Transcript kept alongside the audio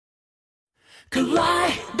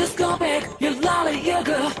Kaleidoscopic 揺られゆ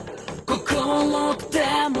く心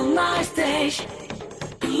でもないステージ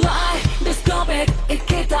Kaleidoscopic 生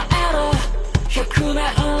き絶える100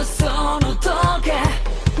年その時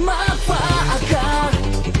また上がる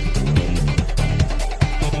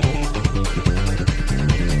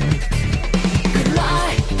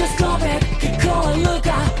Kaleidoscopic 聞こえるか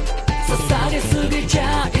捧げすぎち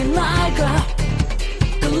ゃいないか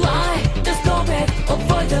Kaleidoscopic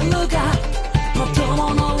覚えてるかまと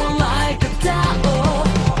もの笑い方を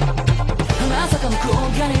まさかの光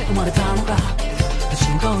景に生まれたのか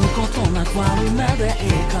瞬間のことなく悪い目でい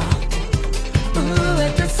いか飢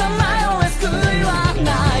えてさまよえ救いは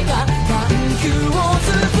ないか探求を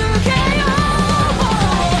続けよう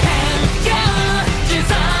変幻自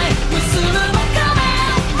在結ぶの壁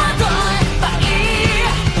まとえばいい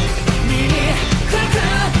醜く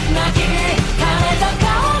泣き枯れた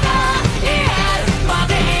顔が癒えるま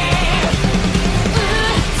で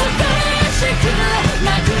美しく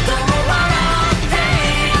なくとも笑ってい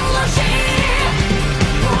るし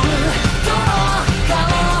本当の顔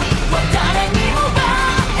は誰にもバ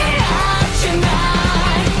レやしない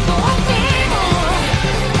僕にも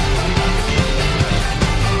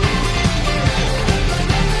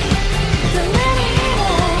誰に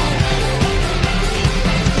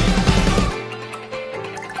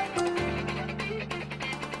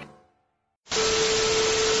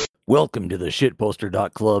Welcome to the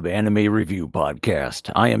Shitposter.club anime review podcast.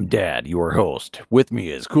 I am Dad, your host. With me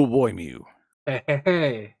is Cool Boy Mew,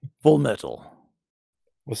 Hey. Full Metal.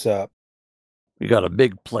 What's up? We got a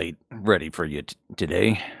big plate ready for you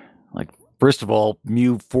today. First of all,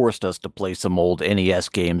 Mew forced us to play some old NES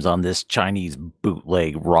games on this Chinese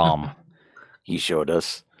bootleg ROM he showed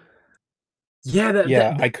us.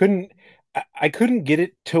 Yeah, I couldn't get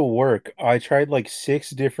it to work. I tried like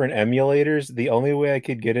 6 different emulators. The only way I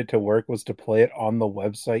could get it to work was to play it on the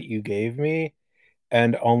website you gave me,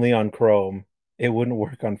 and only on Chrome. It wouldn't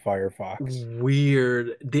work on Firefox.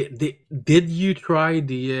 weird. Did you try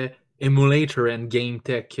the emulator and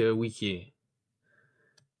GameTech wiki?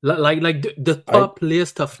 Like the top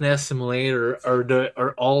list of NES emulator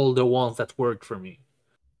are all the ones that worked for me.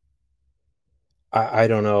 I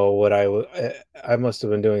don't know what I must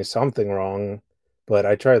have been doing something wrong, but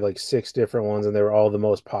I tried like 6 different ones, and they were all the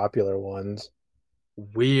most popular ones.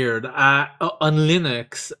 Weird. On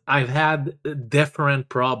Linux, I've had different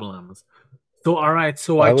problems. So all right,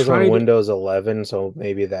 so I I was tried on Windows 11, so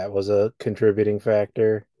maybe that was a contributing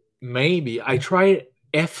factor. maybe I tried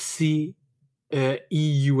FC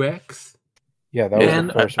EUX. Yeah, that was And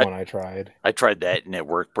the first one I tried. I tried that and it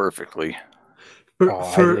worked perfectly.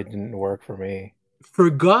 It didn't work for me.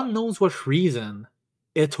 For God knows what reason,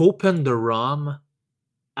 it opened the ROM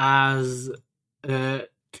as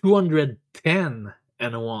 210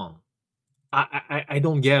 and 1. I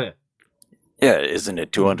don't get it. Yeah, isn't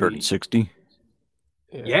it 260?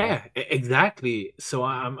 Yeah, exactly. So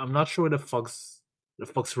I'm not sure the fuck's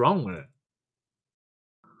wrong with it.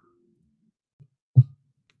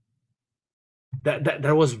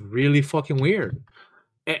 That was really fucking weird.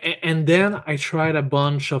 And then I tried a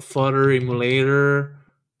bunch of other emulator.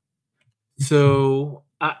 So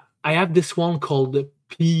I have this one called the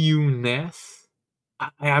PUNES.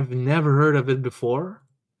 I have never heard of it before.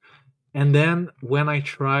 And then when I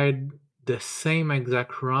tried the same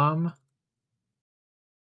exact ROM,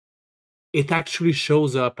 it actually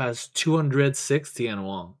shows up as 260 and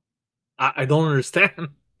 1. I don't understand.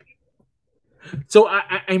 So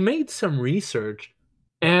I made some research,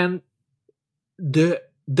 and the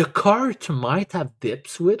cart might have dip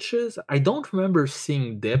switches. I don't remember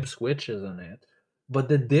seeing dip switches on it, but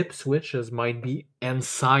the dip switches might be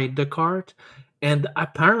inside the cart, and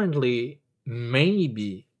apparently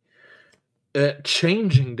maybe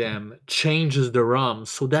changing them changes the ROM,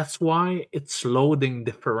 so that's why it's loading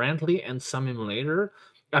differently in some emulator.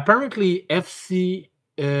 Apparently FC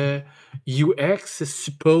UX is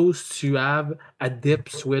supposed to have a dip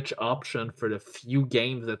switch option for the few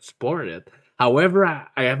games that support it. However,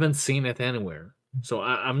 I haven't seen it anywhere, so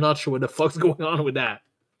I'm not sure what the fuck's going on with that.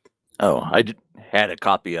 Oh, I had a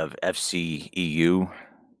copy of FCEU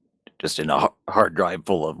just in a hard drive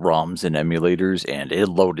full of ROMs and emulators, and it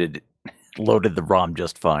loaded the ROM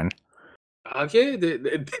just fine. Okay,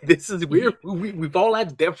 this is weird. We've all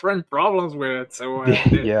had different problems with it, so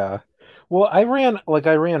Yeah. Well, I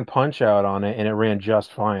ran Punch Out on it, and it ran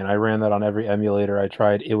just fine. I ran that on every emulator I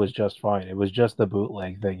tried. It was just fine. It was just the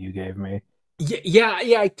bootleg that you gave me. Yeah.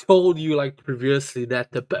 I told you like previously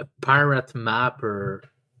that the pirate mapper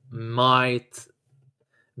might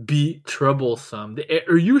be troublesome.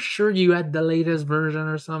 Are you sure you had the latest version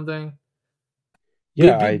or something?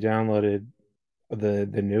 Yeah, I downloaded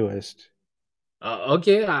The newest.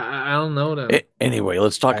 Okay, I don't know them. Anyway,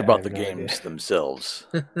 let's talk I about have the no games idea. themselves.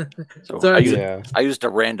 So So Yeah. I used a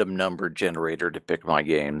random number generator to pick my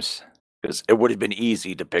games because it would have been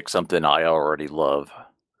easy to pick something I already love.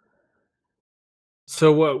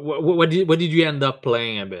 So what did you end up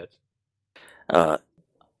playing a bit? Uh,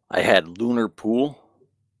 I had Lunar Pool,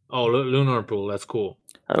 Oh, Lunar Pool, that's cool.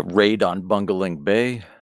 Raid on Bungling Bay,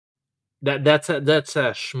 That's a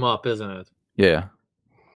shmup, isn't it? yeah,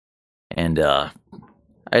 and I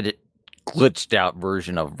had a glitched out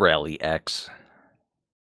version of Rally X.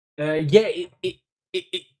 Yeah,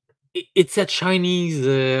 it's a Chinese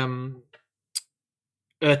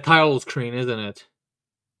title screen, isn't it?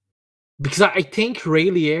 Because I think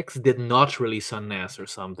Rayleigh X did not release on NES or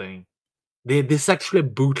something. This is actually a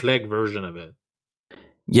bootleg version of it.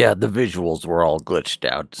 Yeah, the visuals were all glitched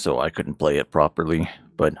out, so I couldn't play it properly.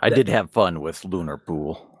 But I did have fun with Lunar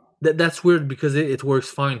Pool. That's weird because it works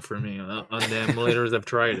fine for me on the emulators I've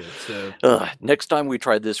tried it. So Next time we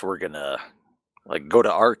try this, we're gonna go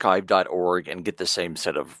to archive.org and get the same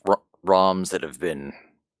set of ROMs that have been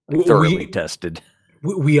thoroughly tested.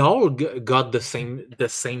 we all got the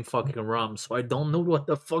same fucking ROM, so I don't know what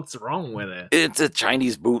the fuck's wrong with it. It's a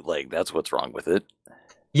Chinese bootleg. That's what's wrong with it.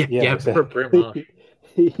 Yeah, pretty much.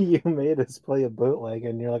 You made us play a bootleg,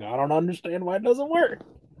 and you're like, I don't understand why it doesn't work.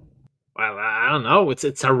 Well, I don't know.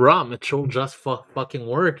 It's a ROM. It should just fucking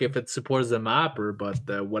work if it supports the mapper, but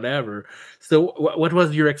whatever. So, what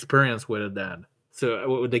was your experience with it then?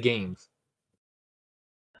 So, with the games?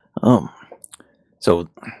 So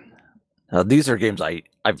these are games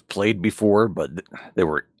I've played before, but they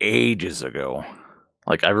were ages ago.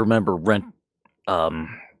 Like I remember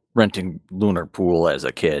renting Lunar Pool as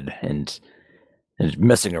a kid and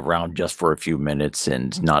messing around just for a few minutes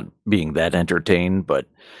and not being that entertained, but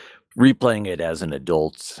replaying it as an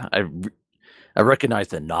adult, I recognize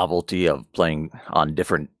the novelty of playing on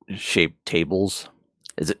different shaped tables.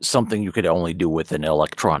 Is it something you could only do with an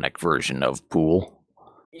electronic version of Pool?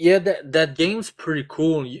 Yeah, that game's pretty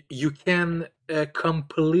cool. You can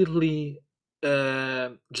completely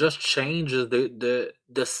just change the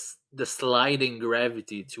sliding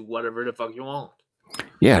gravity to whatever the fuck you want.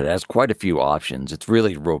 Yeah, it has quite a few options. It's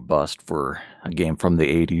really robust for a game from the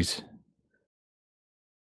 80s.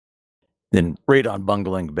 Then Raid on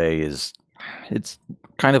Bungling Bay it's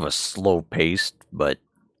kind of a slow paced but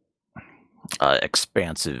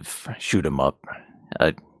expansive shoot 'em up.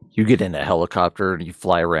 You get in a helicopter and you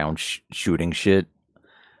fly around shooting shit,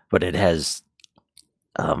 but it has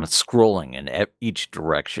scrolling in each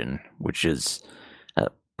direction, which is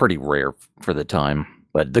pretty rare for the time.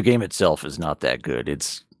 But the game itself is not that good.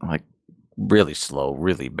 It's like really slow,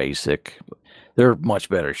 really basic. There are much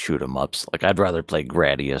better shoot 'em ups. Like I'd rather play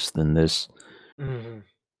Gradius than this. Mm-hmm.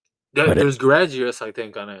 But There's Gradius, I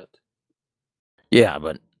think, on it. Yeah,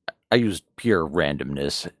 but I used pure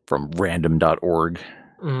randomness from random.org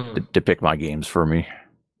to pick my games for me.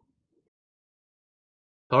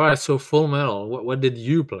 All right, so Full Metal. What did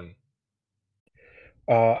you play?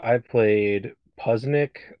 I played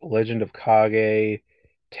Puzznik, Legend of Kage,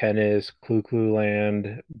 Tennis, Clu Clu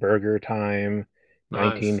Land, Burger Time,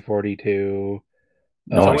 Nice. 1942.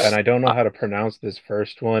 Nice. And I don't know how to pronounce this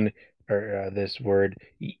first one or this word.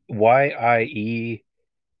 YIE.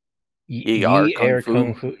 Yi Kung Kung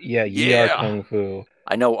Fu. Fu. Yeah, Yeah. Kung Fu.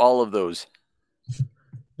 I know all of those.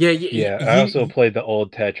 Yeah, I also played the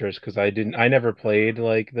old Tetris because I never played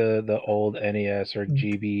like the old NES or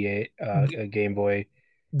GBA Game Boy.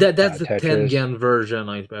 That's the Tetris. Tengen version,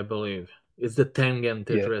 I believe. It's the Tengen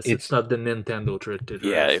Tetris. Yeah, it's not the Nintendo Tetris.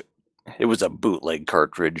 Yeah, it was a bootleg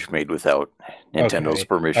cartridge made without Nintendo's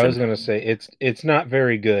permission. I was gonna say it's not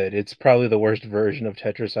very good. It's probably the worst version of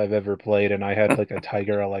Tetris I've ever played, and I had like a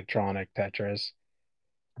Tiger Electronic Tetris.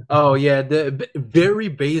 Oh yeah, the very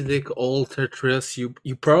basic old Tetris.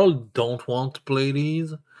 You probably don't want to play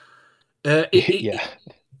these. Yeah.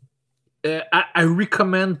 I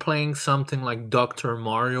recommend playing something like Dr.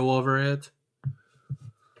 Mario over it.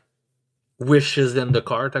 Wishes in the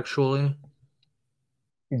cart, actually.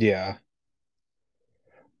 Yeah.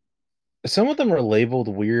 Some of them are labeled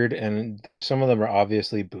weird, and some of them are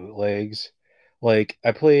obviously bootlegs. Like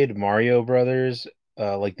I played Mario Brothers,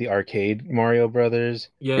 like the arcade Mario Brothers,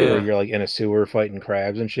 where you're like in a sewer fighting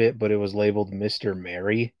crabs and shit, but it was labeled Mr.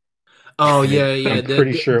 Mary. Oh yeah. I'm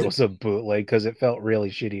pretty sure it was a bootleg because it felt really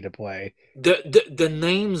shitty to play. The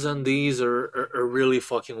names on these are really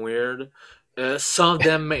fucking weird. Some of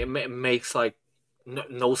them makes like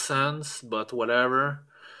no sense, but whatever.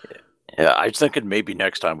 Yeah, I was thinking maybe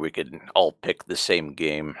next time we could all pick the same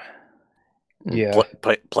game. Yeah.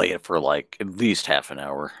 Play it for like at least half an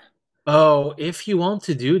hour. Oh, if you want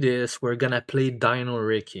to do this, we're gonna play Dino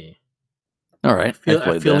Ricky. All right, I I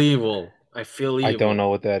played feel that. evil. I feel evil. I don't know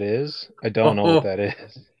what that is. I don't know what that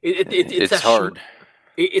is. It's It's hard.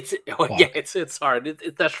 It's Fuck. it's hard. It's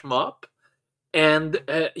a shmup, and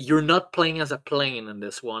you're not playing as a plane in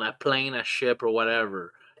this one. A plane, a ship, or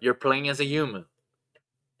whatever. You're playing as a human.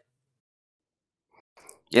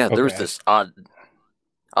 Yeah, there's Okay. this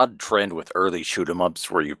odd trend with early shoot 'em ups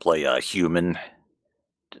where you play a human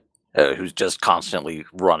who's just constantly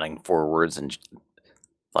running forwards and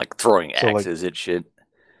like throwing So, like- axes at shit.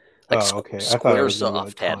 Like Oh, okay. I thought it was gonna be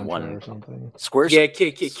like Squaresoft had Contra one. or something. Squaresoft,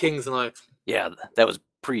 Yeah, King's Knight. yeah, that was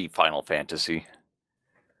pre Final Fantasy.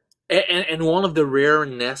 And one of the rare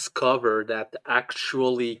NES cover that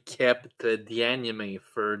actually kept the anime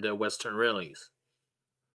for the Western release.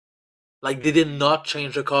 Like they did not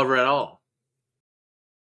change the cover at all.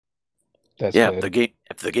 That's Yeah, good.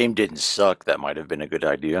 if the game didn't suck, that might have been a good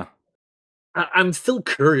idea. I'm still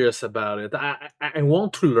curious about it. I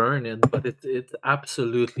want to learn it, but it's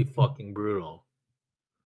absolutely fucking brutal.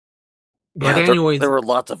 But Yeah, anyways, there were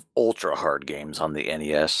lots of ultra hard games on the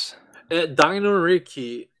NES. Dino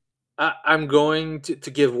Ricky, I'm going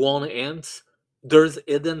to give one hint. There's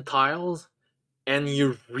hidden tiles, and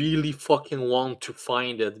you really fucking want to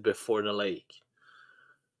find it before the lake.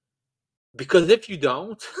 Because if you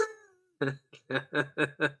don't,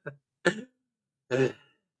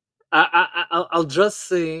 I'll just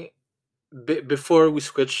say before we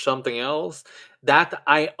switch something else that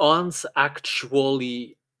I once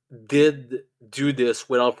actually did do this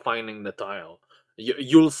without finding the tile.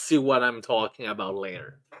 You'll see what I'm talking about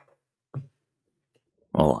later.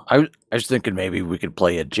 Well, I was thinking maybe we could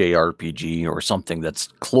play a JRPG or something that's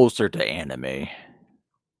closer to anime.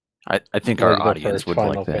 I think our Like the audience first would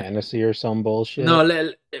Final like that. Fantasy or some bullshit.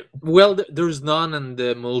 No, well, there's none in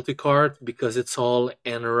the multi-cart because it's all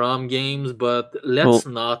NROM games. But let's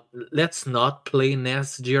not play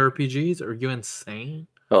NES JRPGs. Are you insane?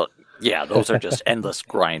 Well, yeah, those are just endless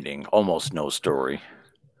grinding, almost no story.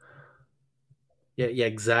 Yeah,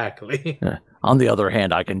 exactly. On the other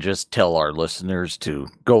hand, I can just tell our listeners to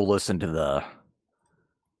go listen to the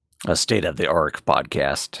State of the Arc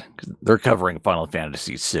podcast. They're covering Final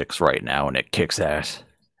Fantasy VI right now, and it kicks ass.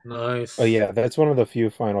 Nice. Oh yeah, that's one of the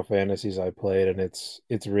few Final Fantasies I played, and it's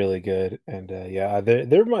really good. And yeah,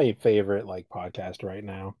 they're my favorite like podcast right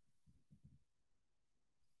now.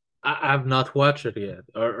 I've not watched it yet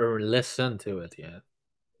or listened to it yet.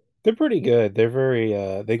 They're pretty good. They're very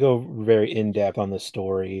they go very in depth on the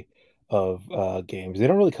story of games. They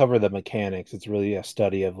don't really cover the mechanics. It's really a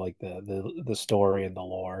study of like the story and the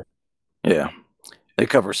lore. Yeah. They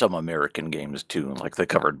cover some American games too, like they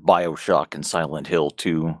covered BioShock and Silent Hill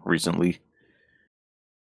 2 recently.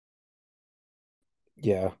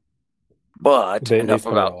 Yeah, But they enough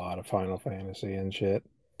cover a about lot of Final Fantasy and shit.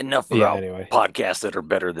 Anyway. podcasts that are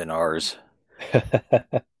better than ours.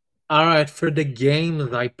 All right, for the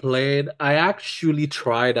games I played, I actually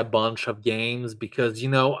tried a bunch of games because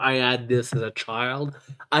I had this as a child.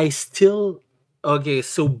 I still okay.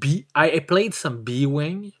 So I played some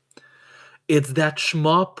B-Wing. It's that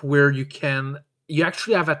shmup where you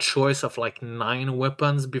actually have a choice of like 9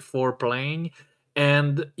 weapons before playing,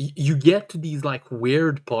 and you get to these like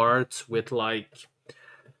weird parts with like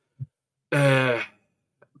uh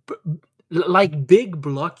like big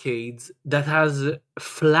blockades that has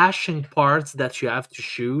flashing parts that you have to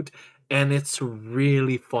shoot, and it's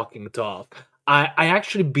really fucking tough. I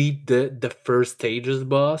actually beat the first stage's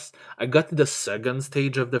boss. I got to the second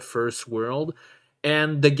stage of the first world,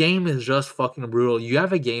 and the game is just fucking brutal. You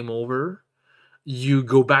have a game over, you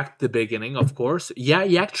go back to the beginning, of course. Yeah,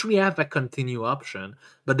 you actually have a continue option,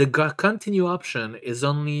 but the continue option is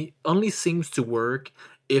only seems to work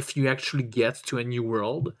if you actually get to a new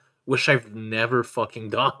world, which I've never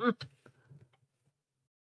fucking done.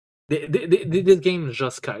 This game is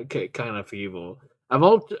just kind of evil. I've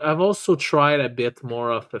also tried a bit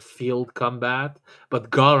more of a field combat, but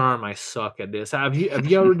God arm, I suck at this. Have you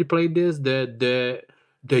already played this? The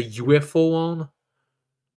UFO one,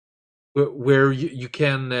 where you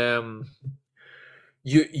can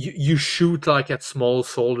you shoot like at small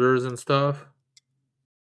soldiers and stuff.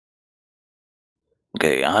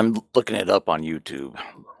 Okay, I'm looking it up on YouTube.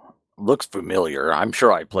 Looks familiar. I'm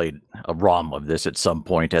sure I played a ROM of this at some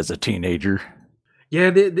point as a teenager. Yeah,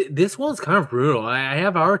 this one's kind of brutal. I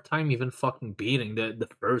have a hard time even fucking beating the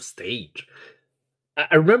first stage.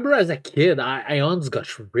 I remember as a kid, I once got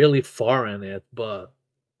really far in it, but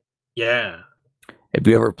yeah. Have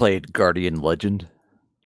you ever played Guardian Legend?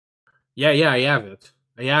 Yeah, I have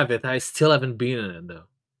it. I still haven't beaten it though.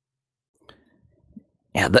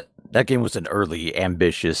 Yeah, That game was an early,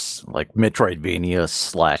 ambitious, like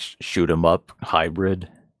Metroidvania / shoot 'em up hybrid,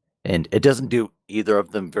 and it doesn't do either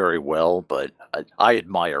of them very well. But I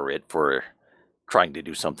admire it for trying to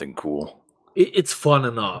do something cool. It's fun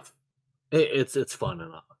enough. It's fun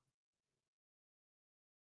enough.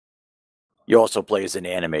 You also play as an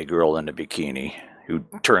anime girl in a bikini who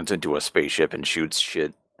turns into a spaceship and shoots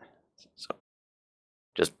shit. So,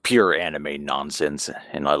 just pure anime nonsense,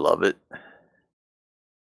 and I love it.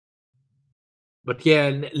 But yeah,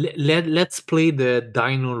 let's play the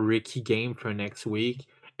Dino Ricky game for next week.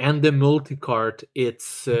 And the multi-cart,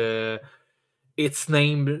 it's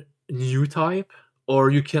named New Type, or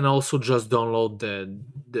you can also just download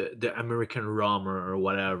the American ROM or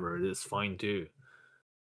whatever. It's fine too.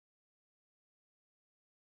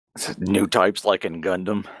 New types like in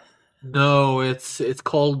Gundam. No, it's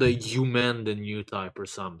called the Human the New Type or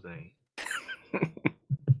something.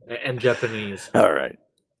 And Japanese. All right.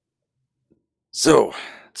 So,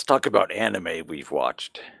 let's talk about anime we've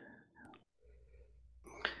watched.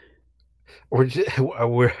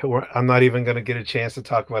 I'm not even going to get a chance to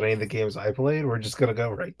talk about any of the games I played. We're just going to go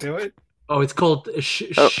right to it. Oh, it's called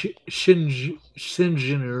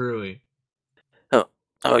Shinjinrui.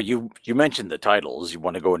 Oh, you mentioned the titles. You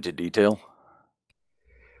want to go into detail?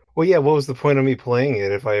 Well, yeah, what was the point of me playing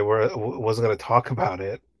it if I wasn't going to talk about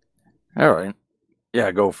it? All right.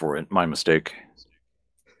 Yeah, go for it. My mistake.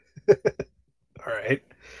 All right.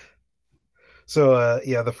 So,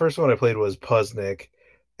 yeah, the first one I played was Puzznick,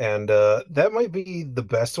 and that might be the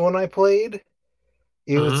best one I played.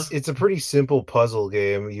 It's a pretty simple puzzle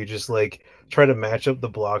game. You just like try to match up the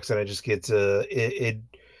blocks, and it just gets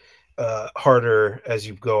harder as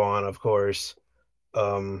you go on, of course.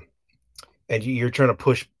 And you're trying to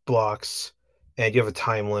push blocks, and you have a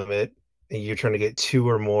time limit, and you're trying to get 2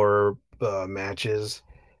 or more matches,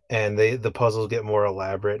 and the puzzles get more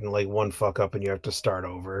elaborate, and like one fuck up and you have to start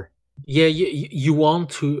over. Yeah, you want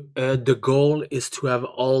to. The goal is to have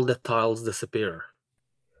all the tiles disappear.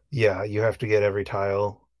 Yeah, you have to get every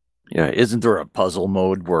tile. Yeah, isn't there a puzzle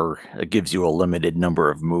mode where it gives you a limited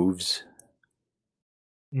number of moves?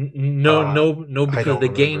 No, because the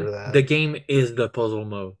that. game is the puzzle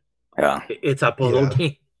mode. Yeah, it's a puzzle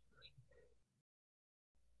game.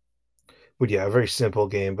 But yeah, a very simple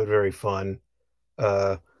game, but very fun.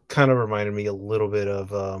 Kind of reminded me a little bit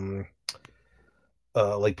of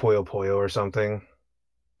like Puyo Puyo or something.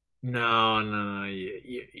 No.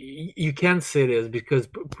 You can't say this because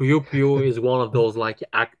Puyo Puyo is one of those like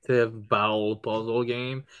active battle puzzle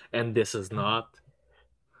game, and this is not.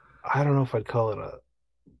 I don't know if I'd call it a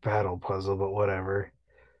battle puzzle, but whatever.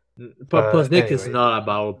 But Puzznick is not a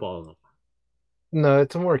battle puzzle. No,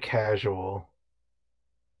 it's a more casual.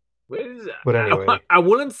 But anyway, I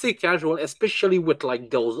wouldn't say casual, especially with like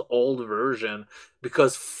those old version,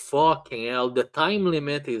 because fucking hell, the time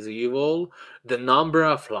limit is evil, the number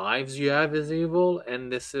of lives you have is evil, and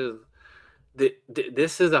this is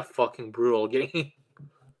a fucking brutal game.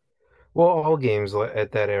 Well, all games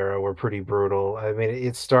at that era were pretty brutal. I mean,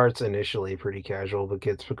 it starts initially pretty casual, but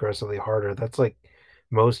gets progressively harder. That's like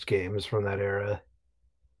most games from that era.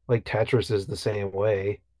 Like Tetris is the same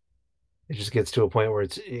way. It just gets to a point where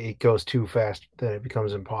it goes too fast, then it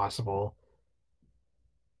becomes impossible.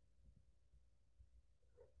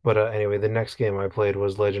 But anyway, the next game I played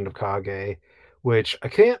was Legend of Kage, which I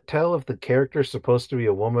can't tell if the character's supposed to be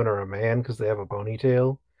a woman or a man because they have a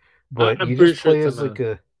ponytail. But you just play as like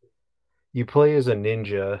you play as a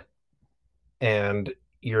ninja, and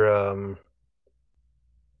you're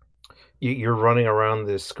running around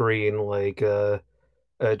this screen like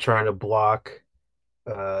trying to block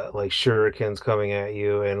like shurikens coming at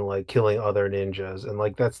you and like killing other ninjas, and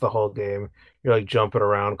like that's the whole game. You're like jumping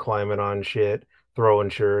around, climbing on shit, throwing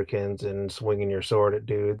shurikens and swinging your sword at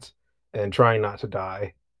dudes and trying not to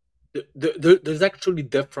die. There's actually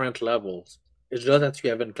different levels. It's just that you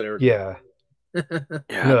haven't cleared. Yeah.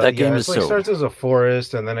 That game is like starts as a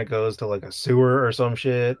forest and then it goes to like a sewer or some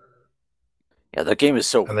shit. Yeah, that game is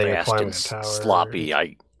so fast and sloppy.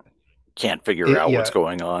 I can't figure out what's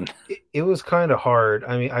going on. It was kind of hard.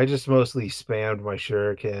 I mean, I just mostly spammed my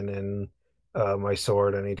shuriken and my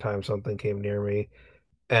sword anytime something came near me.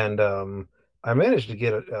 And I managed to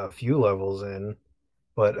get a few levels in,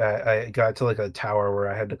 but I got to like a tower where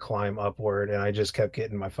I had to climb upward and I just kept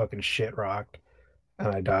getting my fucking shit rocked.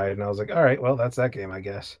 And I died, and I was like, all right, well, that's that game, I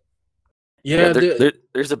guess. Yeah,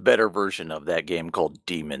 there's a better version of that game called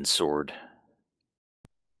Demon Sword.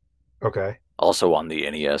 Okay. Also on the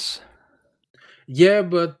NES. Yeah,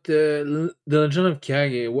 but the Legend of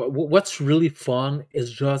Kage, what's really fun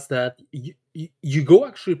is just that you go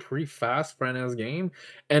actually pretty fast for an NES game,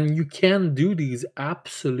 and you can do these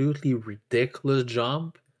absolutely ridiculous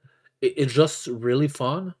jump. It's just really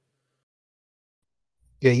fun.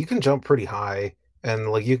 Yeah, you can jump pretty high, and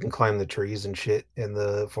like you can climb the trees and shit in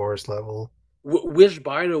the forest level. Which,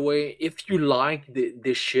 by the way, if you like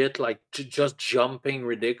the shit like just jumping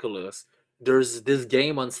ridiculous, there's this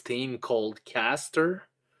game on Steam called Caster,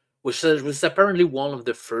 which was apparently one of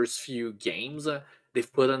the first few games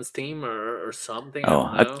they've put on Steam or something. I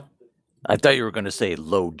Oh, don't know. I thought you were going to say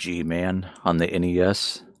Low G Man on the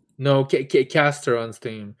NES. No, Caster on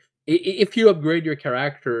Steam. If you upgrade your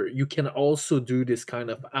character, you can also do this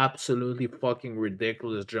kind of absolutely fucking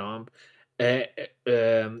ridiculous jump. You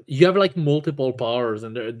have like multiple powers,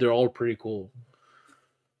 and they're all pretty cool.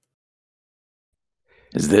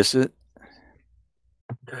 Is this it?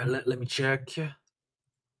 Let me check.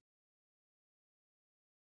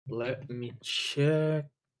 Let me check.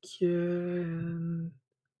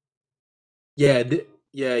 Yeah,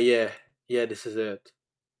 yeah. This is it.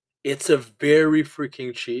 It's a very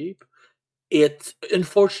freaking cheap. It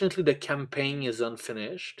unfortunately the campaign is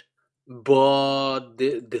unfinished, but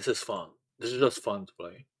this is fun. This is just fun to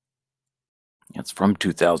play. It's from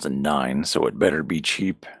 2009, so it better be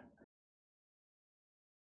cheap.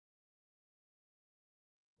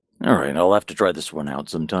 All right, I'll have to try this one out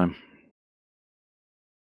sometime.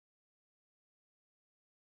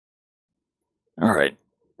 All right.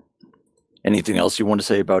 Anything else you want to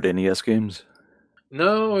say about NES games?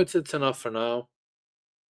 No, it's enough for now.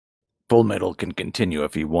 Full Metal can continue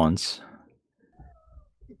if he wants.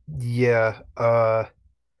 Yeah,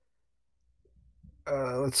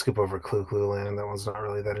 let's skip over Clue Clue Land. That one's not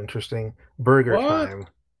really that interesting. Burger What? Time.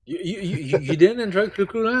 You didn't enjoy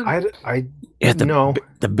Cuckoo Land? Yeah, no.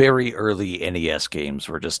 The very early NES games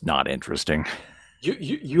were just not interesting.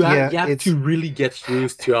 You have to really get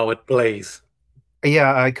used to how it plays.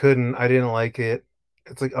 Yeah, I couldn't. I didn't like it.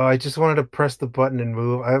 It's like, oh, I just wanted to press the button and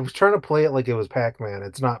move. I was trying to play it like it was Pac-Man.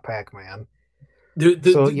 It's not Pac-Man.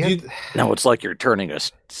 No, it's like you're turning a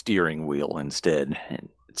steering wheel instead.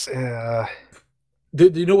 Do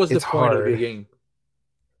you know what's the point of the game?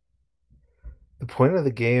 The point of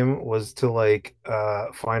the game was to like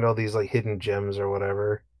find all these like hidden gems or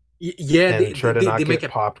whatever. Yeah, and try to not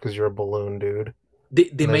get popped because you're a balloon dude.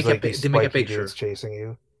 They make a picture. Dudes chasing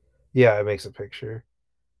you. Yeah, it makes a picture.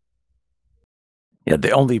 Yeah,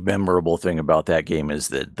 the only memorable thing about that game is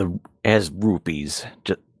that it has rupees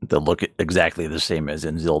that look exactly the same as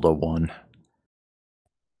in Zelda 1.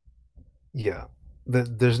 Yeah.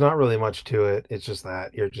 There's not really much to it. It's just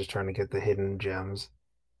that you're just trying to get the hidden gems.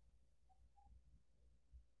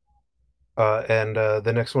 And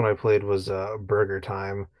the next one I played was Burger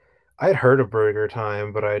Time. I had heard of Burger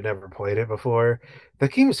Time, but I had never played it before.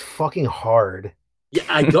 That game is fucking hard. Yeah,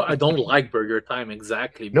 I don't like Burger Time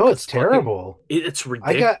exactly. No, it's terrible. It's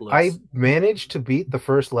ridiculous. I managed to beat the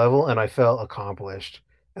first level and I felt accomplished,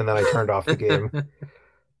 and then I turned off the game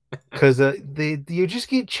because you just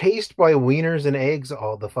get chased by wieners and eggs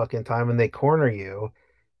all the fucking time, and they corner you,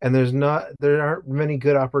 and there aren't many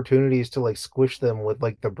good opportunities to like squish them with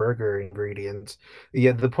like the burger ingredients.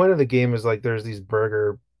 Yeah, the point of the game is like there's these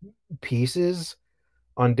burger pieces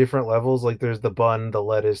on different levels. Like there's the bun, the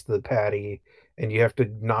lettuce, the patty, and you have to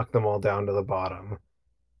knock them all down to the bottom.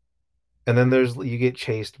 And then you get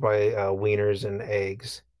chased by wieners and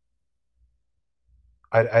eggs.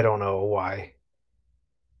 I don't know why.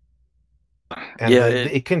 And yeah,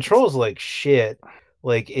 it controls like shit.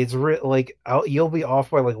 Like it's you'll be off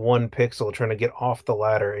by like 1 pixel trying to get off the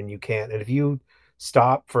ladder and you can't. And if you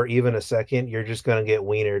stop for even a second, you're just gonna get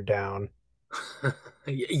wienered down.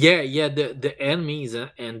 Yeah. The enemies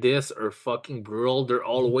and this are fucking brutal. They're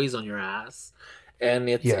always on your ass, and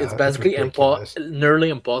it's basically nearly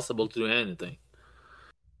impossible to do anything.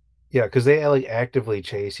 Yeah, because they like actively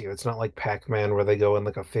chase you. It's not like Pac-Man where they go in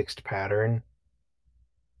like a fixed pattern.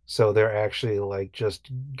 So they're actually like just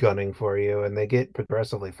gunning for you, and they get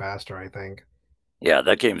progressively faster, I think. Yeah,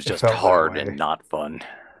 that game's just hard and not fun.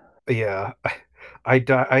 Yeah,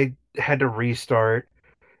 I had to restart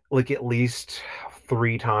like at least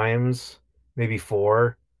 3 times, maybe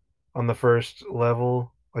 4 on the first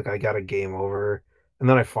level. Like I got a game over, and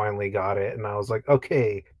then I finally got it, and I was like,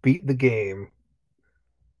 okay, beat the game.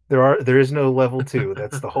 There is no level 2.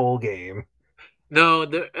 That's the whole game. No,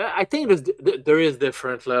 I think there is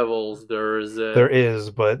different levels. There is,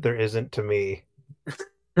 but there isn't to me.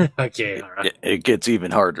 Okay, all right. It gets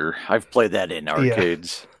even harder. I've played that in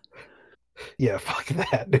arcades. Yeah, fuck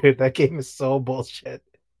that, dude. That game is so bullshit.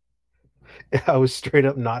 I was straight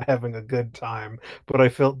up not having a good time, but I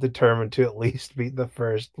felt determined to at least beat the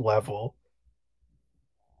first level.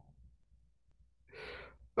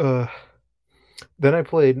 Then I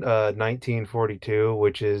played 1942,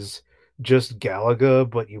 which is just Galaga,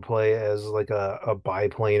 but you play as like a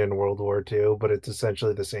biplane in World War II, but it's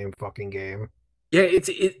essentially the same fucking game. Yeah,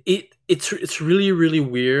 it's really really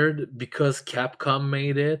weird because Capcom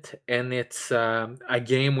made it, and it's a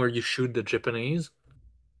game where you shoot the Japanese.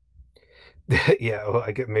 Yeah, well,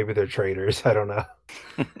 I get maybe they're traders. I don't know.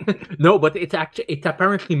 No, but it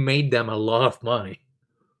apparently made them a lot of money.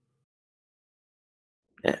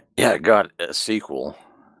 Yeah, it got a sequel.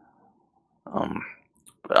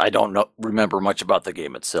 But I don't remember much about the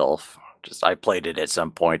game itself. Just I played it at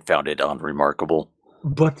some point, found it unremarkable.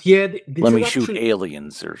 But yeah, this Let is me shoot actually,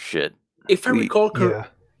 aliens or shit. if I We recall Yeah.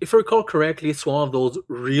 if I recall correctly, it's one of those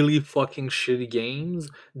really fucking shitty games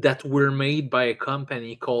that were made by a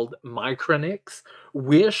company called Micronix,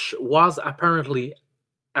 which was apparently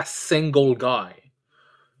a single guy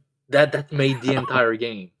that made the entire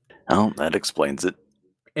game. Oh, that explains it.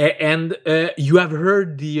 And you have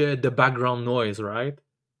heard the background noise, right?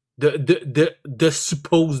 The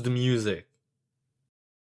supposed music.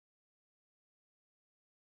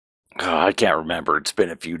 Oh, I can't remember. It's been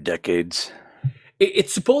a few decades.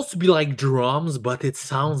 It's supposed to be like drums, but it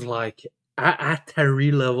sounds like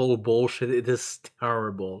Atari level bullshit. It is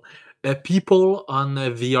terrible. People on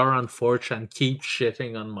VR and 4chan keep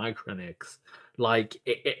shitting on Micronix like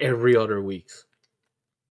every other weeks.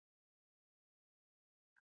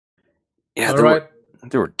 Yeah, All right.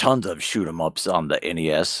 there were tons of shoot 'em ups on the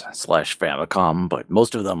NES/Famicom, but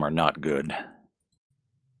most of them are not good.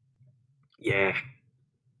 Yeah.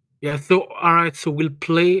 Yeah. So all right. So we'll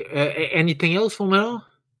play anything else for now.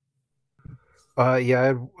 Yeah, I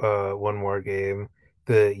had one more game.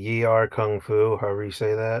 The Yi Are Kung Fu, however you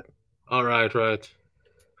say that. All right. Right.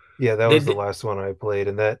 Yeah, that was the Did, last one I played,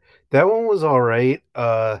 and that one was all right.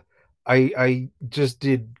 I just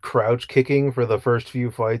did crouch kicking for the first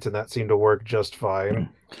few fights, and that seemed to work just fine.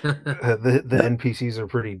 The NPCs are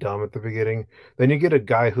pretty dumb at the beginning. Then you get a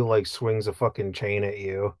guy who like swings a fucking chain at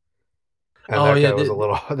you, and oh that yeah. guy was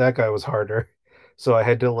that guy was harder. So I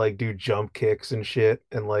had to like do jump kicks and shit,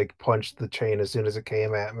 and like punch the chain as soon as it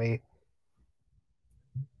came at me.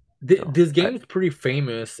 So, This game is pretty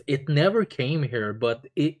famous. It never came here, but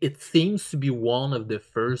it seems to be one of the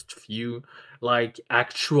first few like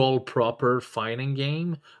actual proper fighting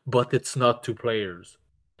game, but it's not two players.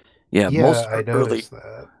 yeah, Yeah, I noticed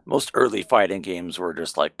that. most early fighting games were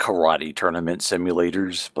just like karate tournament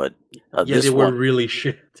simulators, but Yeah, they this were one, really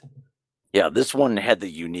shit. yeah, this one had the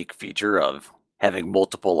unique feature of having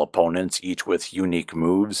multiple opponents, each with unique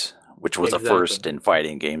moves, which was a Exactly. first in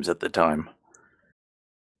fighting games at the time.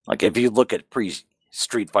 Like if you look at pre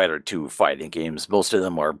Street Fighter 2 fighting games, most of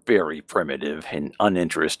them are very primitive and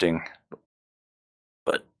uninteresting.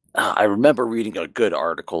 But I remember reading a good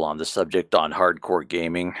article on the subject on Hardcore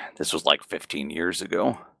Gaming. This was like 15 years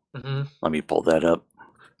ago. Mhm. Let me pull that up.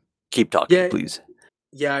 Keep talking, Yeah, please.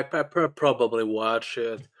 yeah, I probably watch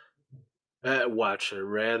it. Watch it,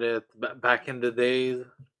 read it back in the days.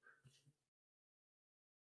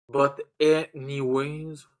 But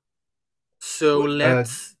anyways, so What?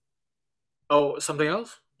 let's. Oh, something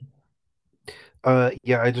else?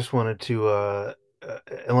 Yeah, I just wanted to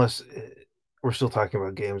unless we're still talking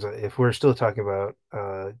about games. If we're still talking about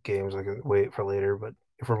games, I can wait for later. But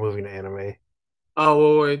if we're moving to anime,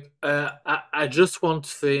 Oh wait, I just want to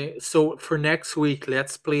say so for next week.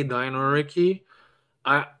 Let's play Dynarchy.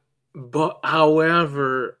 I but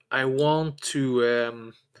however I want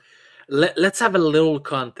to let's have a little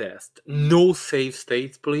contest. No save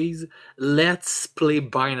states, please. Let's play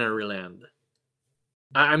Binary Land.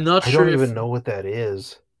 I'm not I sure don't if even know what that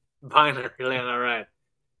is. Binary Land. All right,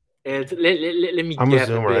 let me I'm a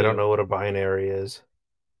get the zoomer. I don't video. know what a binary is.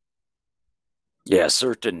 Yeah,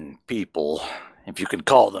 certain people, if you can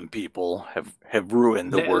call them people, have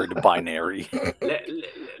ruined the Let, word binary.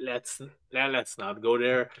 let's not go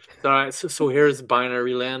there. All right, so here's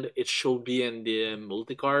Binary Land. It should be in the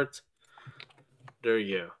multi-cart. There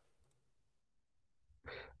you go.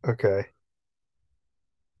 Okay.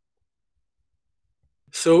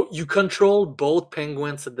 So you control both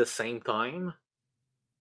penguins at the same time.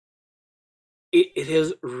 It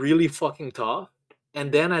is really fucking tough.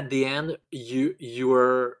 And then at the end,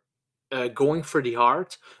 you're going for the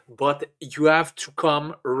heart, but you have to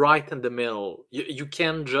come right in the middle. You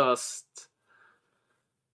can't just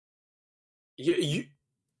you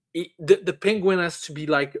the penguin has to be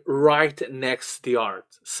like right next to the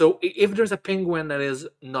art. So if there's a penguin that is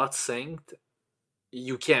not synced,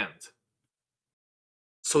 you can't.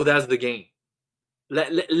 So that's the game.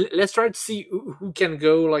 Let's try to see who can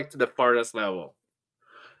go like to the farthest level.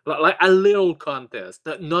 like a little contest,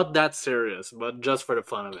 not that serious, but just for the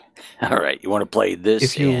fun of it. All right, you want to play this?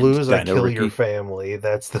 If you and lose, I Dino kill Ricky? your family.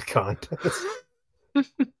 That's the contest.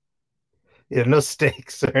 Yeah, no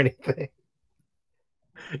stakes or anything.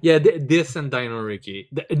 Yeah, this and Dino Ricky.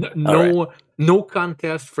 No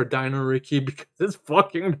contest for Dino Ricky because it's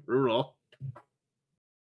fucking brutal.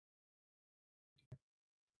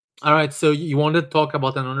 All right, so you wanted to talk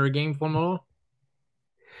about another game, Formula?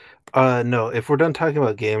 No, if we're done talking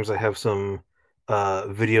about games, I have some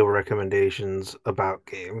video recommendations about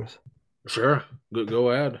games. Sure,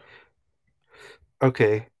 go ahead.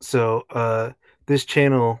 Okay, so this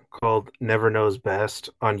channel called Never Knows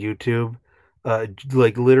Best on YouTube,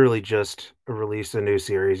 like literally just released a new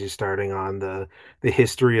series. He's starting on the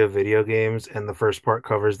history of video games, and the first part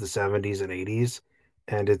covers the 70s and 80s,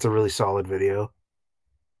 and it's a really solid video.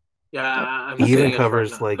 Yeah, I'm He even seeing it right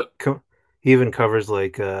covers now. he even covers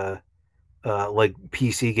like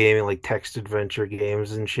PC gaming, like text adventure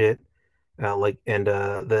games and shit,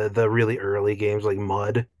 the really early games like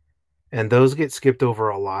Mud. And those get skipped over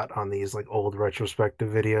a lot on these like old retrospective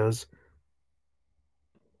videos.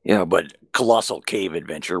 Yeah, but Colossal Cave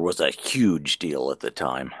Adventure was a huge deal at the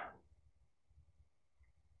time.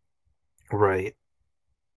 Right.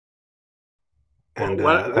 And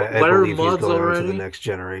What I are believe he's mods going on to already? the next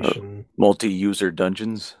generation. Multi-user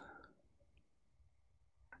dungeons.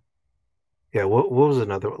 Yeah, what was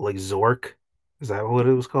another, like Zork? Is that what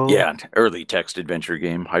it was called? Yeah, early text adventure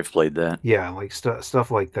game. I've played that. Yeah, like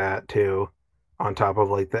stuff like that too, on top of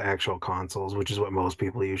like the actual consoles, which is what most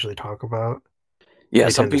people usually talk about. Yeah,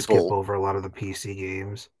 They some tend to skip people. over a lot of the PC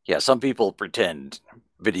games. Yeah, some people pretend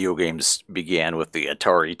video games began with the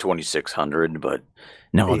Atari 2600, but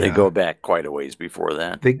no, they Yeah. go back quite a ways before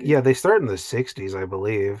that. They start in the 60s, I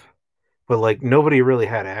believe. But like nobody really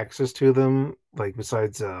had access to them, like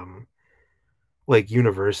besides like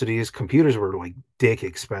universities. Computers were like dick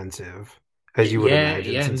expensive, as you would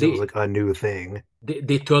imagine, Yeah, since and it was like a new thing.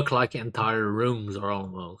 they took like entire rooms or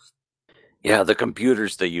almost. Yeah, the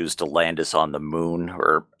computers they used to land us on the moon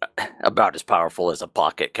were about as powerful as a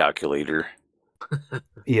pocket calculator.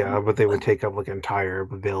 Yeah, but they would take up like entire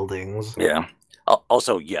buildings. Yeah.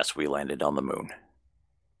 Also, yes, we landed on the moon.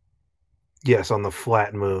 Yes, on the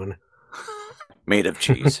flat moon. Made of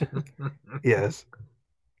cheese. Yes,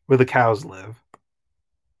 where the cows live.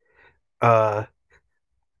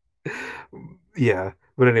 Yeah,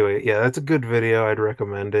 but anyway, yeah, that's a good video. I'd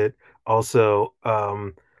recommend it. Also,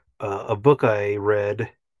 a book I read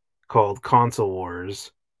called Console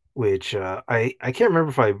Wars, which I can't remember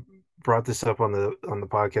if I brought this up on the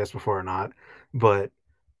podcast before or not, but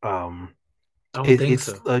I don't think it's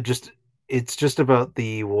so. it's just about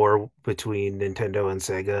the war between Nintendo and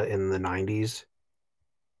Sega in the 90s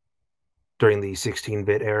during the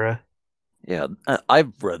 16-bit era. Yeah,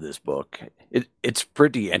 I've read this book. It's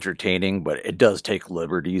pretty entertaining, but it does take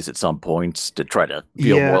liberties at some points to try to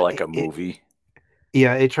feel Yeah, more like a movie.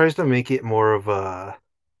 it tries to make it more of a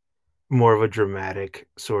dramatic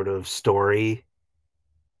sort of story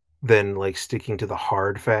than like sticking to the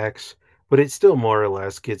hard facts, but it still more or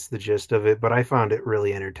less gets the gist of it. But I found it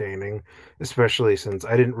really entertaining, especially since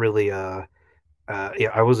I didn't really I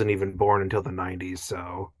wasn't even born until the 90s,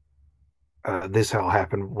 so this all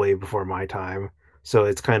happened way before my time. So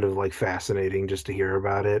it's kind of like fascinating just to hear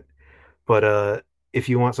about it. But if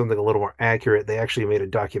you want something a little more accurate, they actually made a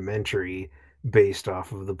documentary based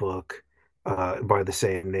off of the book by the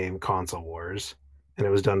same name, Console Wars, and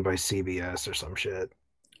it was done by CBS or some shit.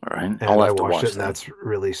 All right, And I'll I have to watched watch it, and that. that's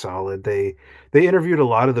really solid. They interviewed a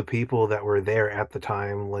lot of the people that were there at the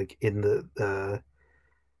time, like in the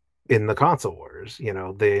Console Wars. You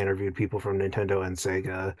know, they interviewed people from Nintendo and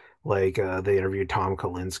Sega. Like they interviewed Tom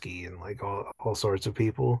Kalinske and like all sorts of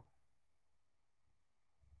people.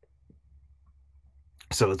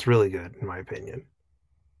 So it's really good, in my opinion.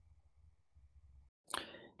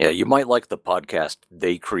 Yeah, you might like the podcast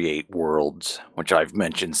They Create Worlds, which I've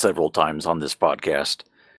mentioned several times on this podcast,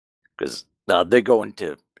 because they go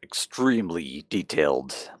into extremely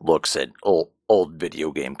detailed looks at old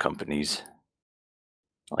video game companies.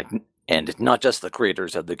 Like, and not just the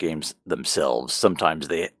creators of the games themselves. Sometimes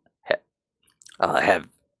they have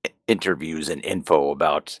interviews and info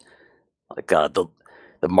about like the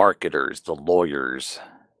marketers, the lawyers,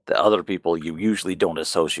 the other people you usually don't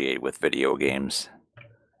associate with video games.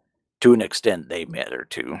 To an extent, they matter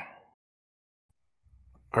too.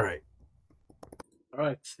 All right. All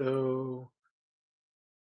right,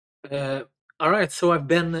 so I've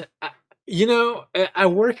been, I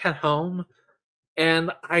work at home,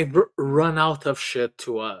 and I've run out of shit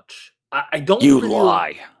to watch. I don't You really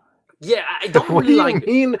lie. Yeah, I don't What really do you like.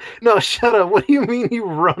 mean? No, shut up. What do you mean you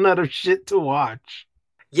run out of shit to watch?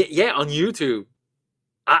 Yeah, on YouTube.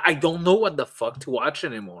 I don't know what the fuck to watch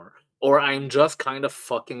anymore. Or I'm just kind of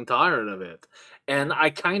fucking tired of it. And I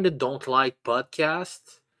kind of don't like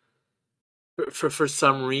podcasts for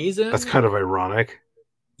some That's reason. kind of ironic.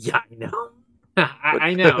 Yeah, I know. But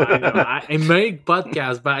I know, I know. I make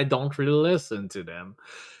podcasts, but I don't really listen to them.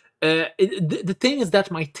 The thing is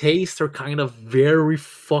that my tastes are kind of very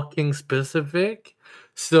fucking specific.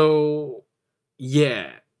 So,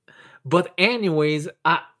 yeah. But anyways,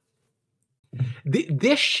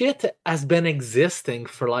 this shit has been existing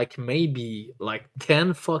for like maybe like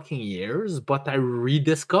 10 fucking years, but I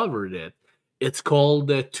rediscovered it. It's called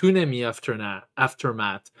Toonami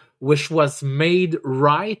Aftermath, which was made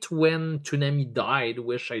right when Toonami died,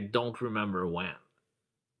 which I don't remember when.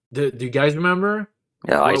 Do you guys remember?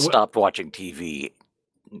 yeah, I What? stopped watching TV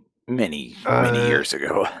many Uh, years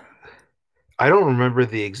ago. I don't remember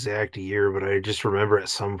the exact year, but I just remember at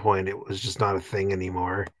some point it was just not a thing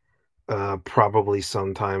anymore. Probably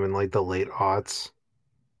sometime in like the late aughts,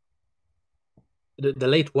 The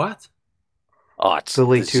late what? Oh, it's the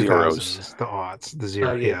the late zeros. 2000s, the aughts, the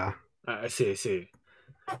zero. Yeah, Yeah. I see, I see.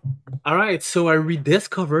 All right, so I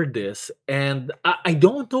rediscovered this, and I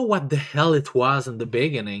don't know what the hell it was in the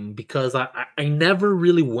beginning because I never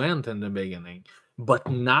really went in the beginning, but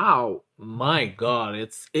now, my God,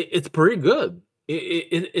 it's pretty good.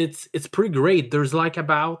 It's pretty great. There's like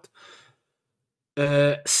about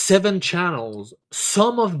 7 channels.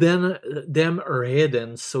 Some of them are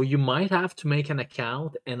hidden, so you might have to make an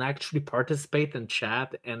account and actually participate in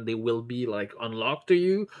chat, and they will be like unlocked to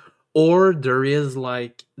you. Or there is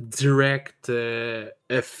like direct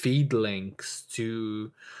feed links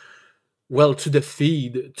to to the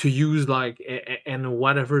feed to use like and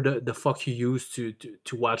whatever the fuck you use to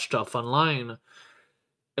watch stuff online.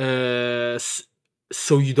 uh s-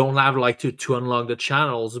 so you don't have like to unlock the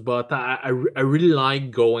channels, but I really like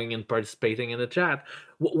going and participating in the chat.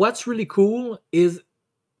 What's really cool is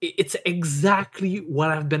it's exactly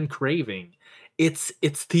what I've been craving. It's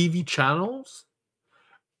TV channels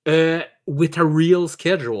with a real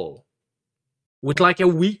schedule, with like a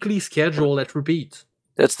weekly schedule that repeats.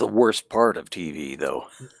 That's the worst part of TV, though.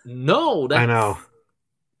 No, I know.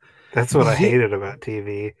 that's That's what I yeah, hated about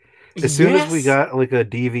TV. As soon as we yes, got like a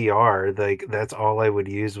DVR, like that's all I would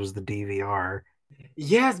use was the DVR.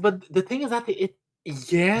 yes, but the thing is that it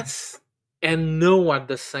yes and no at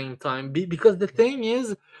the same time. Because the thing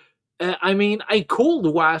is, I mean, I could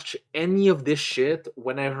watch any of this shit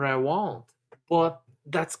whenever I want, but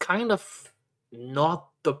that's kind of not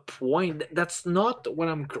the point. That's not what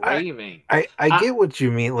I'm I craving. I I, get what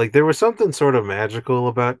you mean. Like there was something sort of magical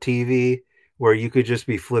about TV where you could just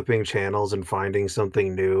be flipping channels and finding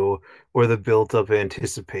something new, or the built-up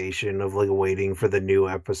anticipation of like waiting for the new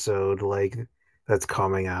episode like that's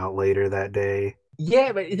coming out later that day.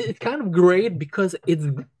 yeah, but it's kind of great because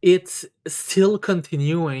it's still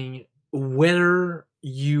continuing whether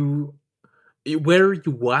you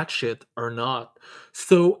watch it or not.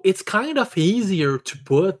 So it's kind of easier to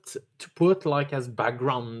put like as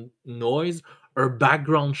background noise or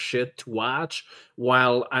background shit to watch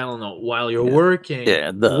while I don't know while you're Yeah, working,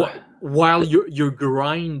 yeah. while The you're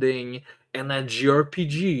grinding in a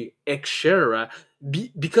JRPG, etc.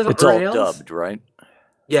 Because it's or all else, dubbed, right?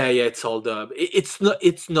 yeah, it's all dub.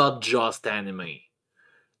 It's not just anime.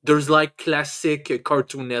 There's like classic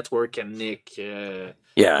Cartoon Network and Nick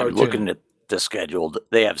Yeah, I'm looking cartoon. at the schedule.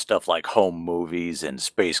 They have stuff like home movies and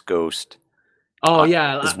Space Ghost, Oh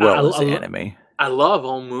yeah, as well as anime. I love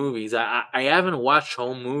home movies. I haven't watched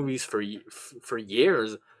home movies for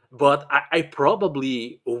years, but I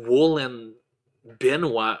probably wouldn't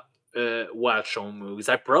watch home movies.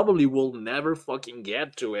 I probably will never fucking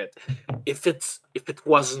get to it if it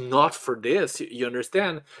was not for this. You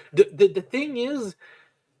understand? The thing is,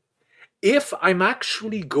 if I'm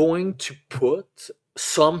actually going to put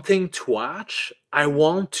something to watch, I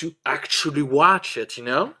want to actually watch it.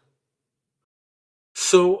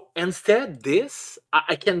 So instead,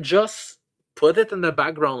 I can just put it in the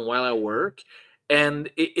background while I work, and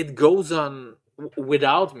it goes on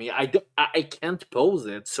without me. I can't pause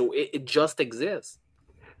it, so it just exists.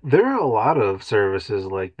 There are a lot of services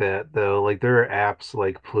like that, though. Like there are apps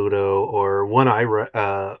like Pluto, or one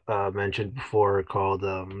mentioned before called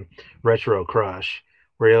Retro Crush,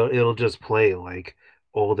 where it'll just play like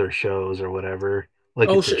older shows or whatever,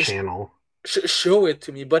 like Oh, it's a channel. show it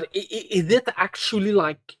to me. But is it actually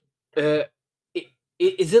like, uh,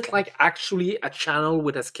 is it like actually a channel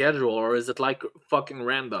with a schedule, or is it like fucking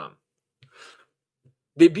random?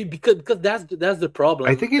 Because that's the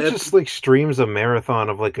I problem. think it just like streams a marathon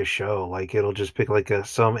of like a show. Like it'll just pick like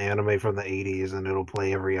some anime from the 80s and it'll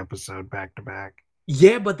play every episode back to back.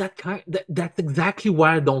 Yeah, but that's exactly what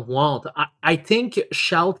I don't want. I think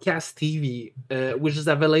Shoutcast TV, which is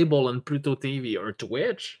available on Pluto TV or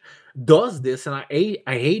Twitch, does this, and I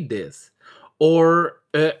hate this. Or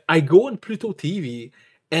I go on Pluto TV,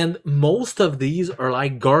 and most of these are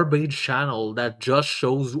like garbage channel that just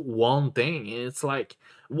shows one thing, and it's like,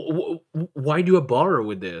 why do I bother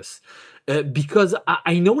with this? Because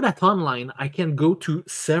I know that online I can go to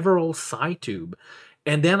several SciTube,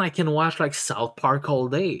 and then I can watch like South Park all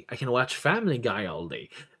day. I can watch Family Guy all day.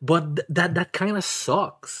 But that kind of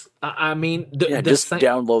sucks. I mean, Yeah, just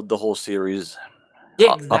download the whole series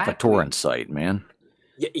yeah, off a exactly. torrent site, man.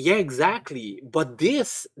 Yeah, exactly. But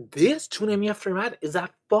this Toonami Aftermath is a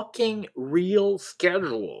fucking real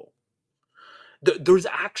schedule. There's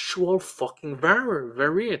actual fucking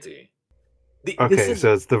variety. This Okay, is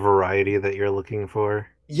so it's the variety that you're looking for.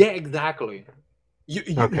 yeah, exactly.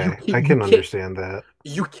 Okay, I can understand that.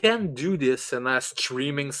 You can't do this in a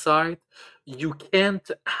streaming site. You can't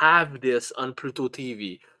have this on Pluto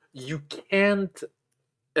TV. You can't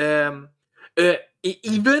um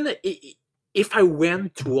if I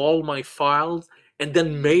went to all my files and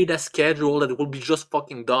then made a schedule, that would be just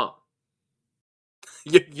fucking dumb.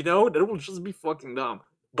 You know, that will just be fucking dumb.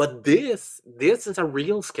 But this is a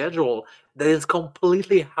real schedule that is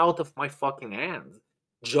completely out of my fucking hands.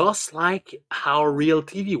 Just like how real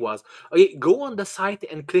TV was. Okay, go on the site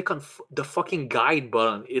and click on the fucking guide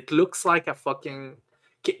button. It looks like a fucking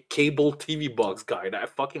cable TV box guide. I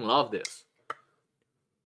fucking love this.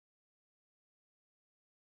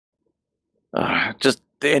 Just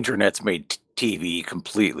the internet's made TV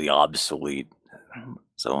completely obsolete.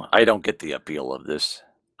 So I don't get the appeal of this.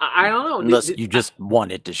 I don't know. Unless you just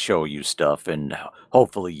want it to show you stuff, and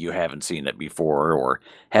hopefully you haven't seen it before or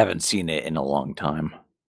haven't seen it in a long time.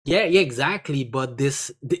 Yeah, exactly. But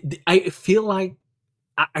I feel like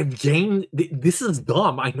I've gained. This is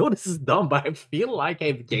dumb. I know this is dumb, but I feel like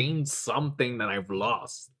I've gained something that I've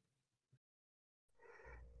lost.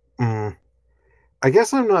 Mm. I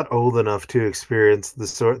guess I'm not old enough to experience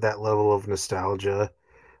that level of nostalgia.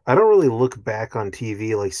 I don't really look back on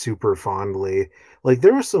TV like super fondly. Like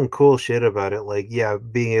there was some cool shit about it, like yeah,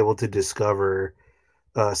 being able to discover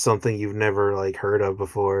something you've never like heard of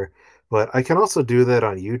before. But I can also do that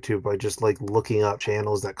on YouTube by just like looking up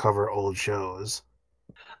channels that cover old shows.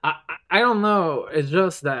 I don't know. It's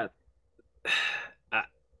just that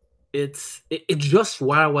it's just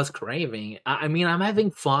what I was craving. I mean, I'm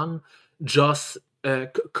having fun just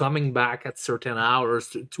coming back at certain hours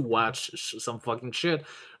to watch some fucking shit.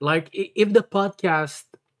 Like if the podcast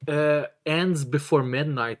ends before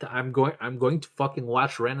midnight, I'm going to fucking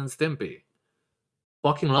watch Ren and Stimpy.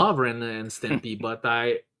 Fucking love Ren and Stimpy,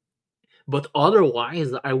 but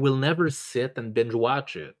otherwise I will never sit and binge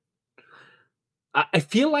watch it. I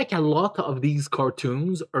feel like a lot of these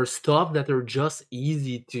cartoons are stuff that are just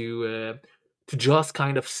easy to just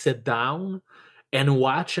kind of sit down and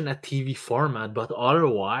watch in a TV format, but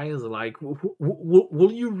otherwise, like,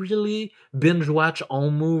 will you really binge watch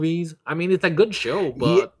all movies? I mean, it's a good show,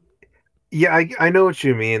 but yeah, I know what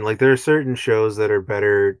you mean. Like there are certain shows that are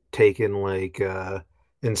better taken like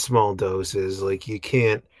in small doses. Like you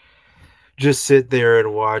can't just sit there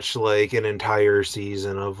and watch like an entire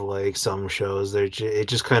season of like some shows. It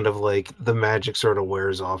just kind of like the magic sort of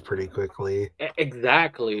wears off pretty quickly.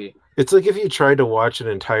 exactly. It's like if you tried to watch an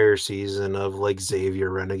entire season of like Xavier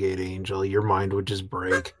Renegade Angel, your mind would just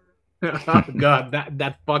break. Oh god,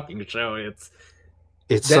 that fucking show!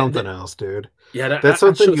 It's something else, dude. Yeah, that's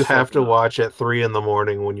something you have to watch at 3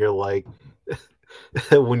 a.m. when you're like,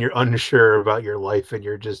 when you're unsure about your life and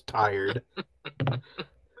you're just tired.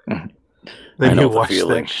 Then you watch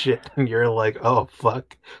that shit and you're like, oh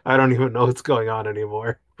fuck, I don't even know what's going on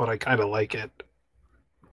anymore, but I kind of like it.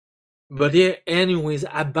 But yeah, anyways,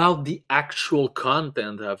 about the actual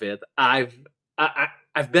content of it, I've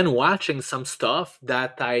been watching some stuff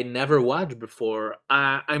that I never watched before.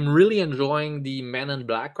 I'm really enjoying the Men in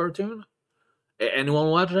Black cartoon. Anyone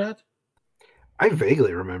watch that? I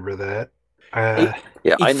vaguely remember that.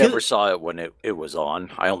 I never saw it when it was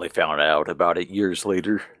on. I only found out about it years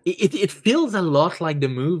later. It feels a lot like the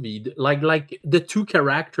movie. Like the two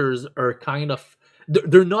characters are kind of,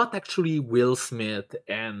 they're not actually Will Smith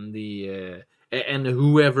and the and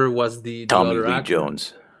whoever was the Tommy other Lee actor.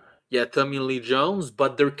 Jones. Yeah, Tommy Lee Jones,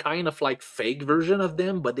 but they're kind of like fake version of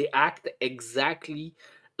them, but they act exactly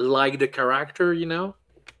like the character, you know?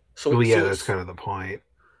 So yeah, that's kind of the point.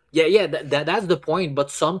 Yeah, that's the point,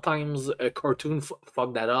 but sometimes a cartoon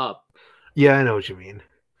fuck that up. Yeah, I know what you mean.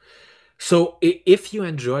 So if you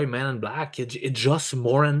enjoy Men in Black, it's just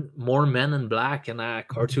more and more Men in Black in a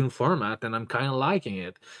cartoon format, and I'm kind of liking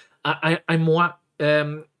it. I've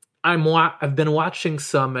been watching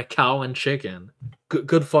some Cow and Chicken.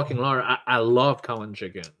 Good fucking lord, I love Cow and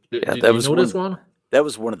Chicken. Yeah, Do you know this one? That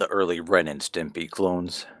was one of the early Ren and Stimpy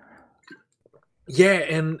clones. Yeah,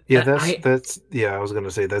 and Yeah, that's yeah. I was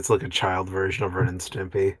gonna say that's like a child version of Ren and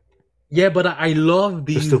Stimpy. yeah, but I love It's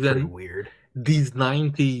these still pretty weird. these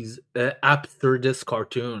 90s absurdist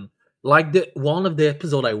cartoon. Like the one of the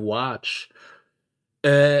episode I watch,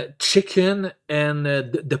 Chicken and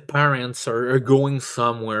the parents are going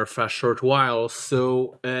somewhere for a short while,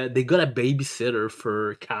 so they got a babysitter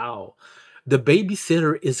for Cow. The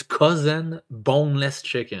babysitter is cousin Boneless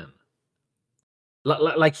Chicken.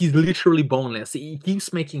 Like he's literally boneless. He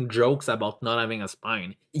keeps making jokes about not having a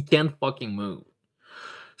spine. He can't fucking move.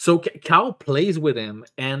 So Cow plays with him,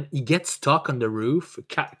 and he gets stuck on the roof.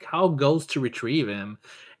 Cow goes to retrieve him,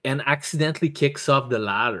 and accidentally kicks off the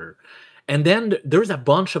ladder. And then there's a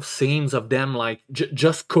bunch of scenes of them like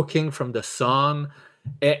just cooking from the sun,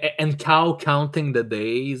 and Cow counting the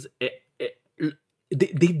days.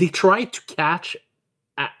 They try to catch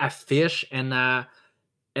a fish and a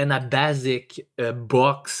basic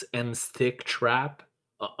box and stick trap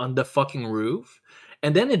on the fucking roof.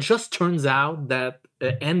 And then it just turns out that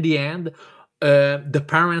in the end, the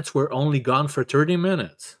parents were only gone for 30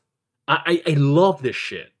 minutes. I love this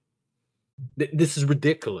shit. This is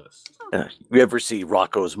ridiculous. You ever see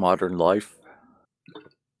Rocco's Modern Life?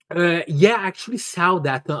 Yeah, I actually saw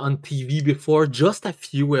that on TV before, just a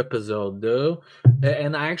few episodes though,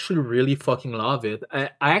 and I actually really fucking love it. I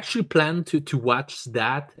actually plan to watch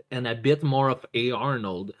that and a bit more of A.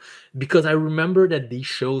 Arnold, because I remember that these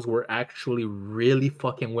shows were actually really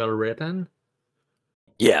fucking well written.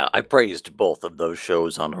 Yeah, I praised both of those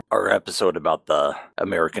shows on our episode about the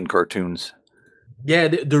American cartoons. Yeah,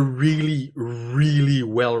 they're really, really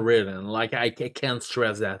well written. Like I can't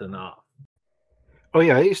stress that enough. Oh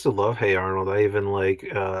yeah, I used to love Hey Arnold. I even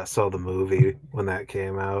saw the movie when that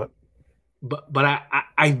came out. But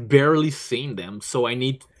I've barely seen them, so I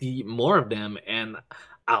need to see more of them, and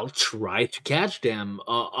I'll try to catch them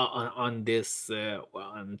on this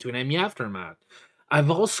on Toonami Aftermath.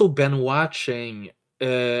 I've also been watching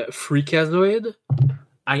Freakazoid.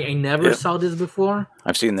 I never saw this before.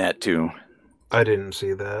 I've seen that too. I didn't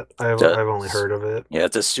see that. I've only heard of it. Yeah,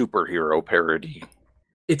 it's a superhero parody.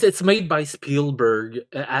 It's made by Spielberg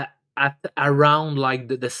at around like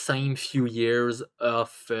the same few years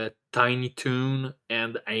of Tiny Toon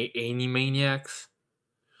and Animaniacs.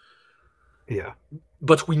 Yeah.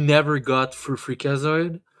 But we never got through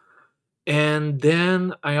Freakazoid. And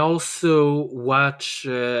then I also watch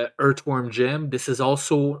Earthworm Jim. This is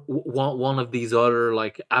also one of these other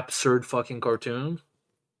like absurd fucking cartoons.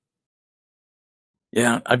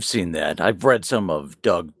 Yeah, I've seen that. I've read some of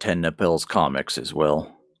Doug Tennapel's comics as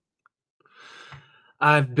well.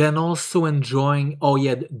 I've been also enjoying, oh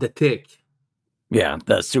yeah, The Tick. Yeah,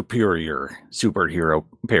 the superior superhero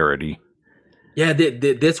parody. Yeah,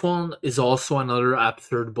 this one is also another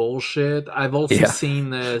absurd bullshit. I've also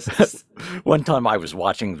seen one time I was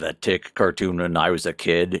watching the Tick cartoon when I was a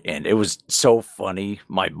kid, and it was so funny.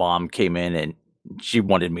 My mom came in and she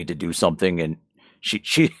wanted me to do something, and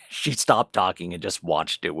she stopped talking and just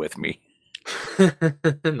watched it with me.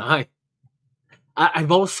 Nice.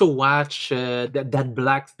 I've also watched that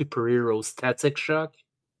black superhero Static Shock.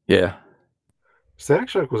 Yeah. Static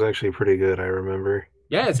Shock was actually pretty good, I remember.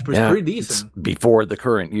 Yeah, it's pretty decent. It's before the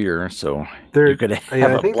current year, so you could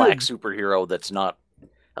have a black superhero that's not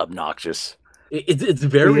obnoxious. It's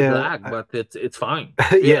very black, but it's fine.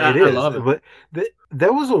 Yeah, it is. I love it. But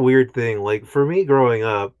that was a weird thing. Like for me growing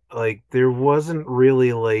up, like there wasn't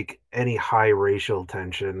really like any high racial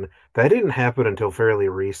tension. That didn't happen until fairly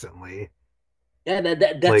recently. Yeah,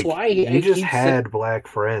 that's like, why you just had black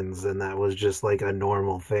friends, and that was just like a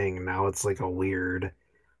normal thing. Now it's like a weird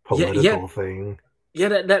political thing.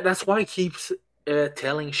 Yeah, that's why he keeps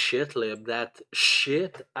telling Shitlib that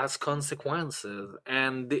shit has consequences,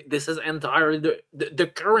 and this is entirely the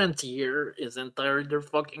current year is entirely their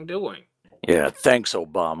fucking doing. Yeah, thanks,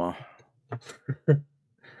 Obama.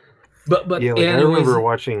 But yeah, like anyways, I remember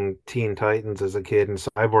watching Teen Titans as a kid, and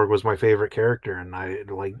Cyborg was my favorite character, and I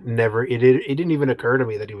like never it didn't even occur to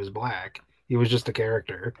me that he was black. He was just a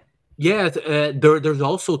character. Yeah, there's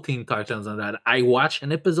also Teen Titans on that. I watched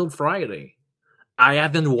an episode Friday. I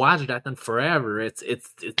haven't watched that in forever. It's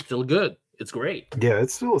still good. It's great. Yeah,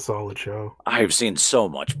 it's still a solid show. I've seen so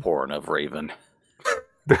much porn of Raven.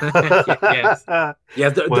 Yes.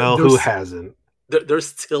 Yeah. Well, who hasn't? There's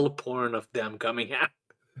still porn of them coming out.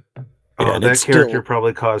 Oh, and that it's character still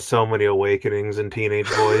probably caused so many awakenings in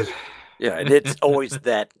teenage boys. yeah, and it's always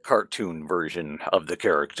that cartoon version of the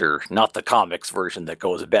character, not the comics version that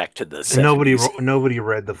goes back to the And 70s. nobody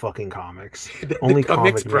read the fucking comics. The Only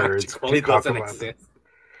comics comic nerds practically talk doesn't about them. exist.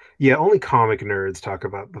 Yeah, only comic nerds talk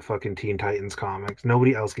about the fucking Teen Titans comics.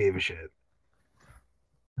 Nobody else gave a shit.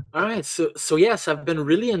 All right, so yes, I've been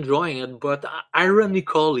really enjoying it, but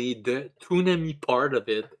ironically, the Toonami part of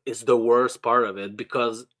it is the worst part of it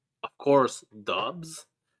because, of course, dubs.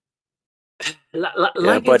 Yeah,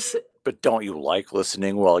 Like I've said, but don't you like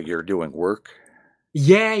listening while you're doing work?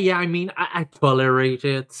 yeah. I mean, I tolerate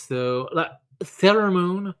it. So, like Sailor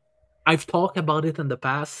Moon, I've talked about it in the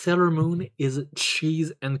past. Sailor Moon is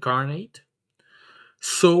cheese incarnate.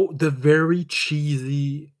 So the very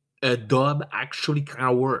cheesy dub actually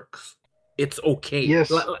kind of works. It's okay.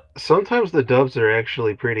 Yes, sometimes the dubs are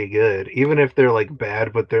actually pretty good, even if they're like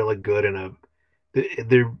bad, but they're like good in a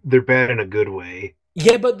they're bad in a good way.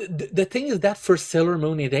 Yeah, but the thing is that for Sailor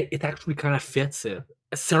Moon, it actually kind of fits it.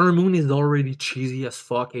 Sailor Moon is already cheesy as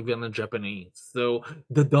fuck, even in Japanese. So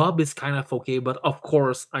the dub is kind of okay, but of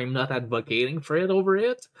course, I'm not advocating for it over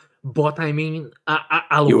it. But I mean,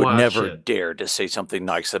 I'll You would watch never it. dare to say something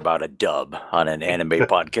nice about a dub on an anime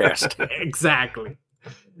podcast. Exactly.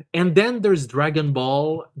 And then there's Dragon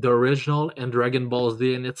Ball, the original, and Dragon Ball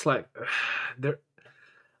Z, and it's like, they're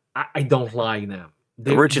I don't like them.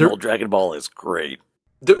 Original Dragon Ball is great.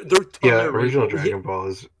 They're Yeah, original tolerable. Dragon Ball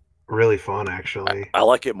is really fun, actually. I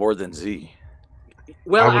like it more than Z.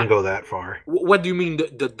 Well, I wouldn't go that far. what do you mean,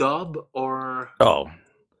 the dub or Oh,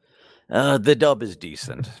 the dub is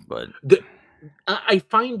decent, but the? I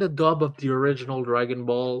find the dub of the original Dragon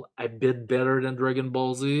Ball a bit better than Dragon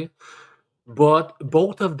Ball Z, but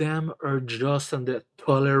both of them are just on the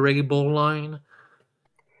tolerable line.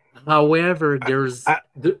 However, I,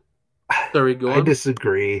 sorry, go I on.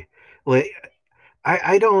 disagree. Like,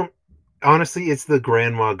 I don't. Honestly, it's the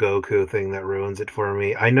Grandma Goku thing that ruins it for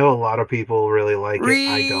me. I know a lot of people really like it.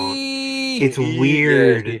 I don't. It's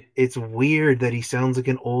weird. It's weird that he sounds like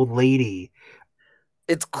an old lady.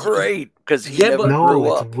 It's great because he Yeah, never but- grew No,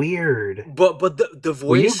 it's up. weird. But the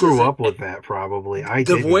Well, you voices grew up with that probably. I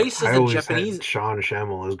the didn't. voices I in always Japanese had Sean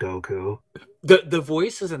Schemmel as Goku. the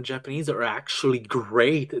voices in Japanese are actually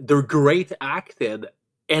great. They're great acted.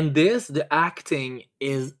 And the acting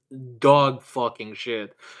is dog fucking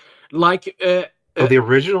shit. Like Oh, the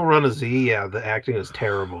original run of Z, yeah, the acting is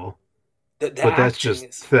terrible. the But that's acting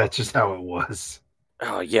is just how it was.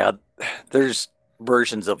 Oh yeah, there's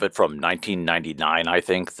versions of it from 1999, I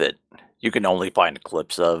think, that you can only find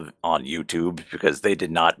clips of on YouTube because they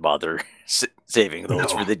did not bother saving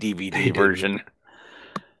those No, for the they DVD didn't. version.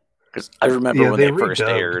 Because I remember Yeah, when they they first redubbed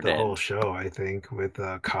aired, the and whole show, I think, with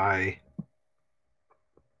Kai.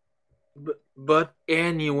 but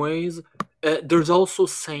anyways, there's also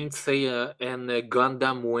Saint Seiya and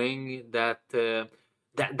Gundam Wing that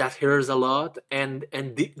hears a lot, and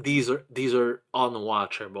these are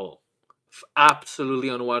unwatchable, absolutely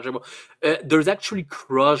unwatchable. There's actually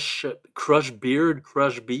Crush Bead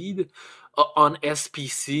on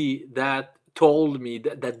SPC that told me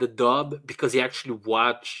that the dub, because he actually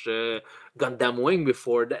watched Gundam Wing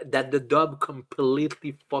before, that the dub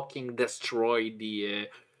completely fucking destroyed the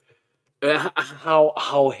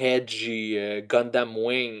how edgy Gundam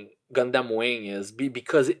Wing is,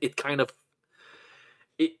 because it kind of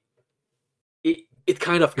it it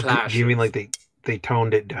kind of Do you mean clashes. like they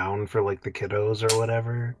toned it down for like the kiddos or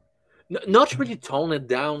whatever? Not really tone it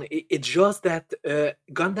down. It's just that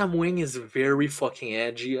Gundam Wing is very fucking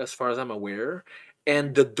edgy, as far as I'm aware,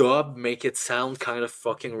 and the dub make it sound kind of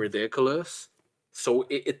fucking ridiculous. So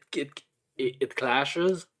it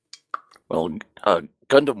clashes. well,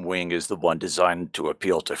 Gundam Wing is the one designed to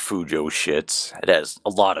appeal to Fujo shits. It has a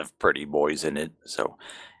lot of pretty boys in it, so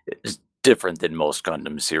it's different than most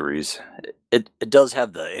Gundam series. It does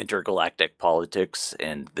have the intergalactic politics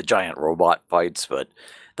and the giant robot fights, but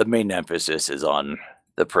the main emphasis is on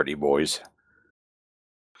the pretty boys.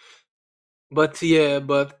 But yeah,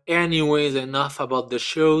 but anyways, enough about the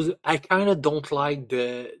shows. I kind of don't like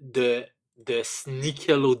the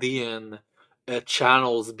Nickelodeon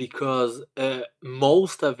channels, because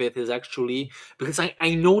most of it is actually, because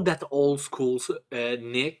I know that old schools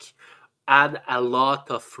Nick had a lot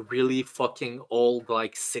of really fucking old,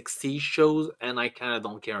 like 60s shows, and I kind of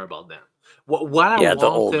don't care about them. What I Yeah, the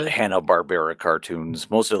old wanted. Hanna-Barbera cartoons,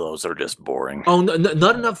 most of those are just boring. Oh,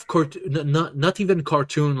 not enough not even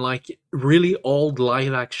cartoon, like really old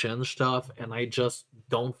live action stuff, and I just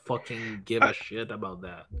don't fucking give a shit about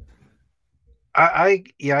that. I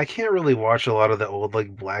can't really watch a lot of the old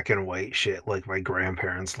like black and white shit like my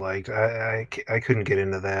grandparents liked. I couldn't get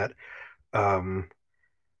into that.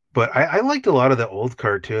 But I liked a lot of the old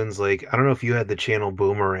cartoons. Like, I don't know if you had the channel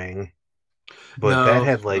Boomerang, but that No,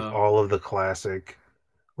 had like no. all of the classic,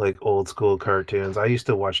 like old school cartoons. I used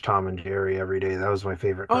to watch Tom and Jerry every day. That was my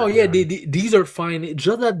favorite Oh yeah, cartoon. these are fine. It's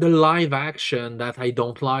just that the live action that I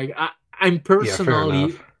don't like. I'm Yeah, fair personally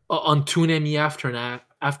enough. on Toonami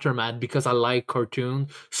aftermath because I like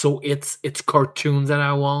cartoons. So it's cartoons that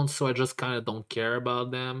I want. So I just kind of don't care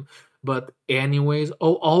about them. But anyways,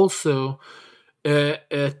 oh also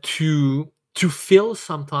to fill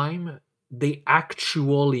some time, they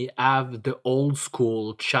actually have the old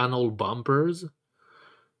school channel bumpers,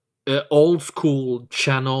 old school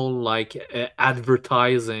channel like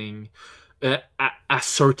advertising a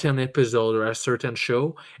certain episode or a certain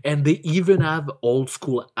show, and they even have old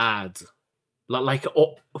school ads like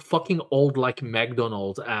fucking old like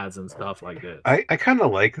McDonald's ads and stuff like this. I kind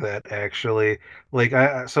of like that actually. Like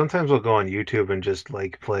I sometimes will go on YouTube and just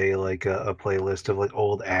like play like a playlist of like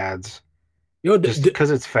old ads, You know, just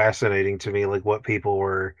because it's fascinating to me, like what people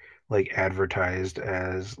were like advertised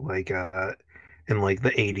as like in like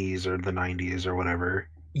the 80s or the 90s or whatever.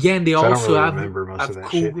 yeah, and they Because I don't also really remember most of have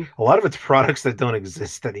that shit. cool. A lot of it's products that don't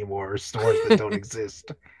exist anymore, or stores that don't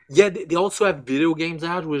exist. Yeah, they also have video games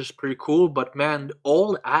ads, which is pretty cool. But man,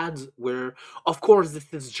 all ads were, of course,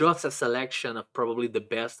 this is just a selection of probably the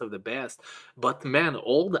best of the best. But man,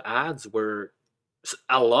 all the ads were,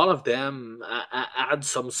 a lot of them add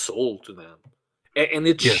some soul to them, and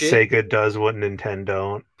it's Yeah, shit. Sega does what Nintendo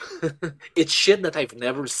don't. It's shit that I've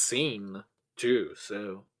never seen too.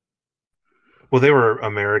 So, Well, they were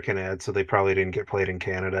American ads, so they probably didn't get played in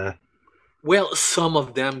Canada. well, some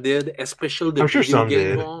of them did, especially the I'm sure video some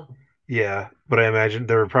games did. one. Yeah, but I imagine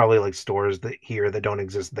there were probably like stores that here that don't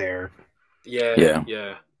exist there. Yeah, Yeah.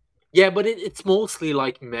 yeah. Yeah, but it's mostly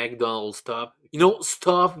like McDonald's stuff. You know,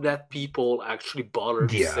 stuff that people actually bother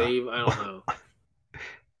to Yeah. save. I don't know.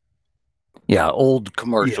 Yeah, old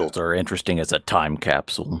Yeah. commercials are interesting as a time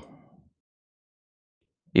capsule.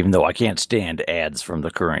 Even though I can't stand ads from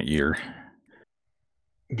the current year.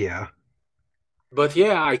 Yeah. But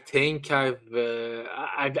yeah, I think I've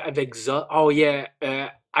exhausted. Oh yeah,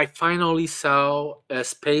 I finally saw a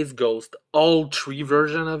Space Ghost, all three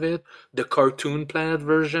version of it: the Cartoon Planet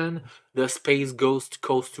version, the Space Ghost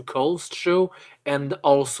Coast to Coast show, and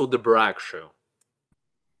also the Bragg show.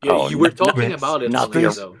 Yeah, Oh, you were talking Man, about it not one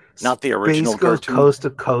day the Space though. not the Space original Goes cartoon. Coast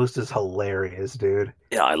to Coast is hilarious, dude.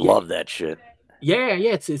 Yeah, I Yeah, love that shit. yeah,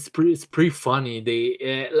 yeah. It's pretty funny.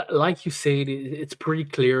 They like you said, it's pretty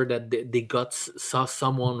clear that they saw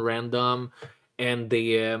someone random, and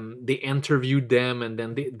they interviewed them, and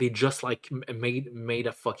then they just like made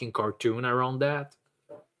a fucking cartoon around that.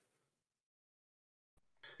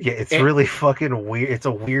 Yeah, it's And, really fucking weird. It's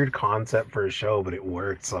a weird concept for a show, but it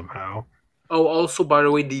worked somehow. oh, also by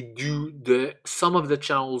the way, they do the some of the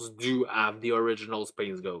channels do have the original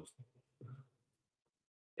Space Ghost.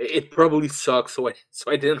 It probably sucks, so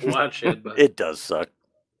I didn't watch it, but It does suck.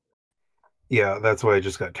 Yeah, that's why it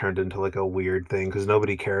just got turned into like a weird thing because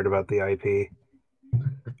nobody cared about the IP.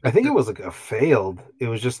 I think it was like a failed. It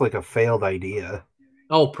was just like a failed idea,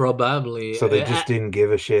 oh, probably. so they just didn't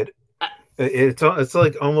give a shit. It's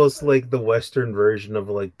like almost like the Western version of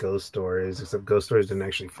like Ghost Stories, except Ghost Stories didn't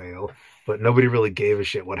actually fail, but nobody really gave a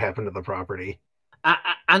shit what happened to the property.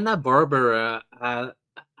 Anna Barbara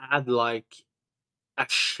had like a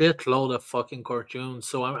shitload of fucking cartoons,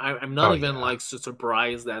 so I'm not Oh even yeah, like so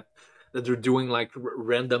surprised that they're doing like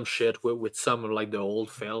random shit with some of like the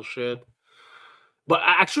old fail shit. But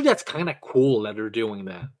actually, that's kind of cool that they're doing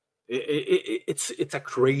that. It's a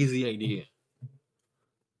crazy idea.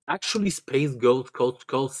 Actually, Space Ghost Coast to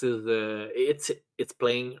Coast is it's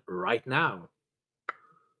playing right now.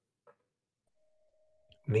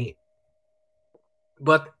 neat.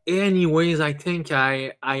 But anyways, I think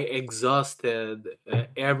I exhausted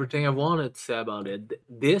everything I wanted to say about it.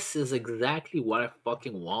 This is exactly what I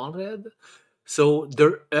fucking wanted. So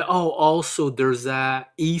there. Oh, also there's a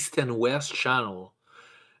East and West channel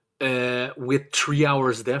with 3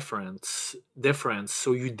 hours difference.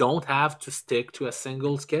 So you don't have to stick to a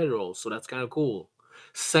single schedule. So that's kind of cool.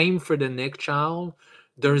 Same for the Nick channel.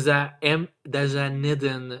 There's a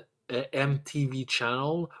hidden MTV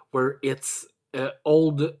channel where it's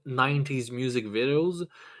old 90s music videos.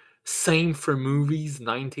 Same for movies,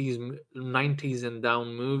 90s and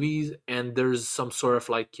down movies, and there's some sort of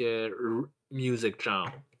like music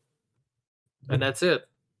channel, and that's it.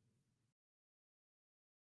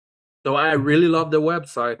 So I really love the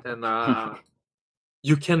website, and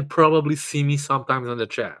you can probably see me sometimes in the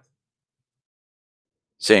chat.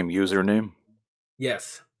 Same username.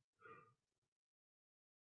 Yes.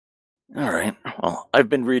 All right. Well, I've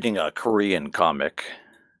been reading a Korean comic.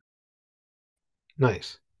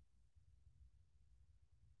 Nice.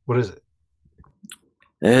 What is it?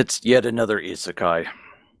 It's yet another isekai.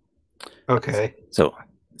 Okay. So,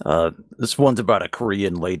 this one's about a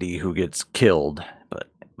Korean lady who gets killed, but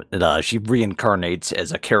she reincarnates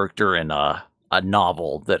as a character in a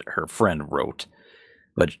novel that her friend wrote.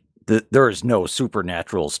 But there is no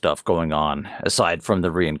supernatural stuff going on aside from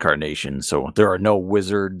the reincarnation. So there are no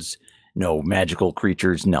wizards, no magical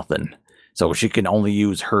creatures, nothing. So she can only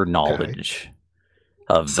use her knowledge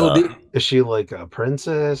of So the. Is she like a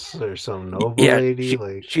princess or some noble Yeah, lady?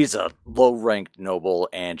 Like she's a low-ranked noble,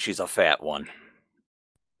 and she's a fat one.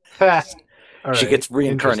 All She right, gets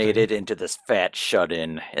reincarnated interesting. into this fat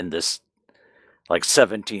shut-in in this like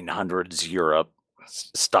 1700s Europe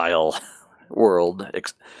style world.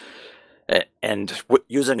 And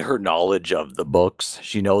using her knowledge of the books,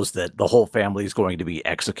 she knows that the whole family is going to be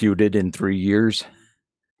executed in 3 years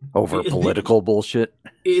over political bullshit.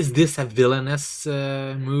 is this a villainous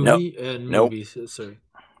movie? Nope. Movie, sorry.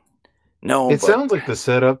 No, It but sounds like the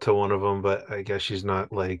setup to one of them, but I guess she's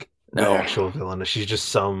not like the No. actual villain. She's just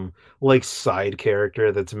some like side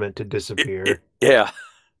character that's meant to disappear. yeah.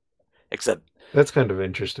 Except, That's kind of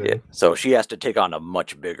interesting. yeah, so she has to take on a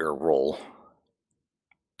much bigger role.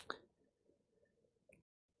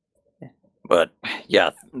 But yeah,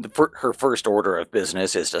 her first order of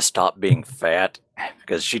business is to stop being fat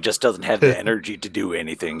because she just doesn't have the energy to do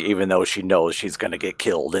anything, even though she knows she's going to get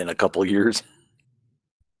killed in a couple years.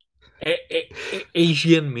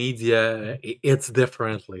 Asian media, it's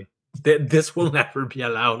differently. This will never be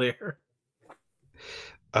allowed here.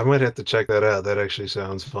 I might have to check that out. That actually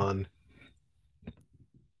sounds fun.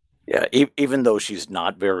 Yeah, even though she's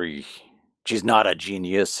not a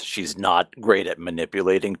genius, she's not great at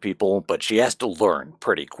manipulating people, but she has to learn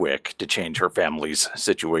pretty quick to change her family's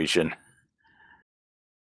situation.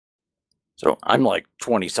 So I'm like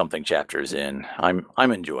 20-something chapters in. I'm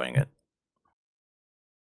enjoying it.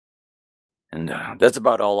 And that's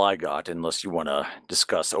about all I got, unless you want to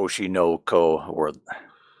discuss Oshi no Ko or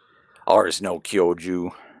Ars no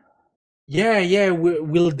Kyoju. Yeah,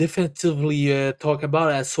 we'll definitively talk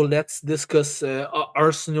about it. So let's discuss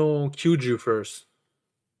Arsenal Kyuju first.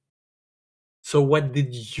 So what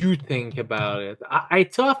did you think about it? I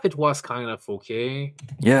thought it was kind of okay.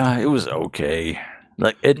 Yeah, it was okay.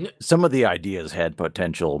 Like some of the ideas had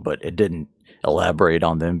potential, but it didn't elaborate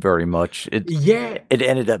on them very much. It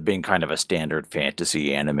ended up being kind of a standard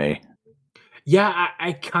fantasy anime. Yeah,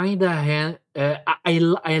 I kind of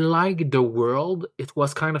I like the world. It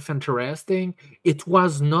was kind of interesting. It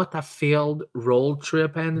was not a failed road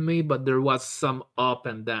trip anime, but there was some up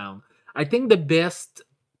and down. I think the best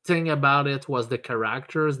thing about it was the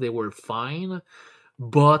characters. They were fine,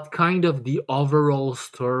 but kind of the overall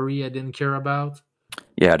story I didn't care about.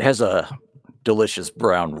 Yeah, it has a delicious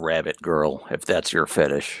brown rabbit girl, if that's your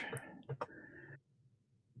fetish.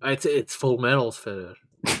 It's Full Metal's fetish.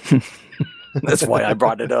 That's why I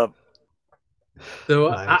brought it up. So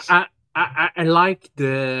Nice. I like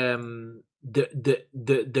the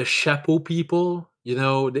chapeau people. You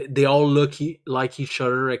know, they all look like each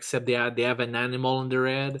other except they have an animal in their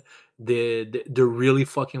head. They're really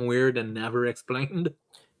fucking weird and never explained.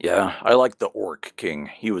 Yeah, I like the Orc King.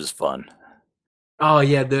 He was fun. Oh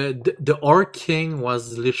yeah, the Orc King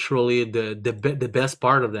was literally the best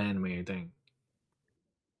part of the anime, I think.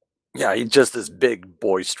 Yeah, he's just this big,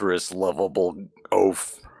 boisterous, lovable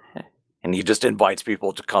oaf. And he just invites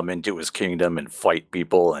people to come into his kingdom and fight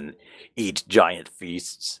people and eat giant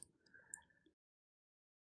feasts.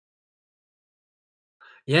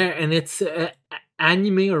 Yeah, and it's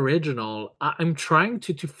anime original. I'm trying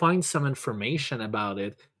to find some information about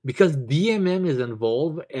it because DMM is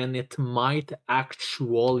involved, and it might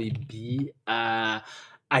actually be a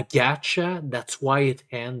gacha. That's why it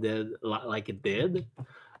ended like it did,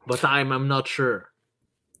 but I'm not sure.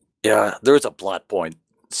 Yeah, there's a plot point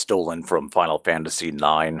stolen from Final Fantasy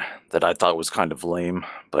IX that I thought was kind of lame,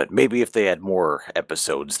 but maybe if they had more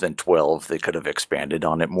episodes than 12, they could have expanded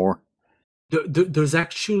on it more. There's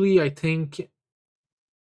actually, I think,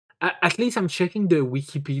 at least I'm checking the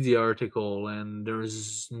Wikipedia article, and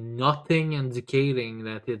there's nothing indicating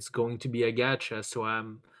that it's going to be a gacha. So I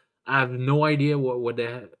have no idea what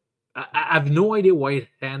the I have no idea why it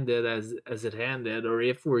ended as it ended, or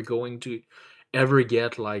if we're going to ever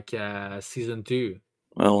get like season 2.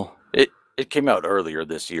 Well, it came out earlier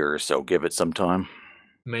this year, so give it some time.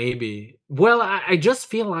 Maybe. Well, I just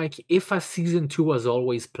feel like if a season 2 was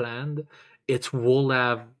always planned, it will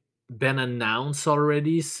have been announced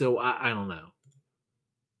already. So I don't know.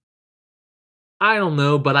 I don't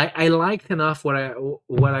know, but I liked enough what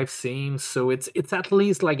I've seen, so it's at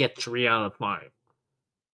least like a 3 out of 5.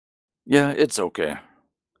 Yeah, it's okay.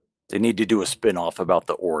 They need to do a spin-off about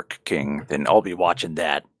the Orc King, then I'll be watching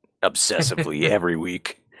that obsessively every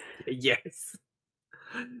week. Yes.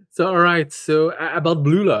 So all right, so about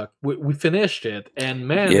Blue Lock, we finished it, and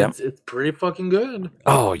man, Yeah. it's pretty fucking good.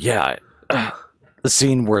 Oh yeah. The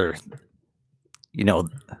scene where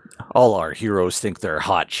all our heroes think they're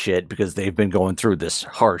hot shit because they've been going through this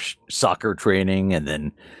harsh soccer training, and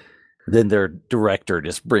then their director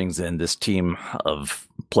just brings in this team of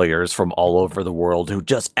players from all over the world who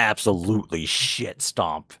just absolutely shit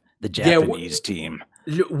stomp the Japanese team.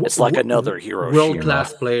 It's like another Hiroshima.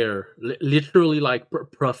 World-class player, literally like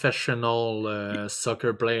professional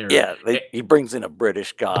soccer player. Yeah, he brings in a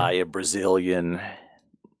British guy, a Brazilian,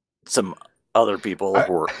 some other people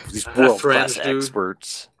who are these world-class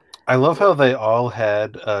experts. I love how they all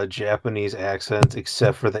had Japanese accents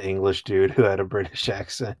except for the English dude who had a British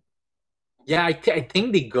accent. Yeah, I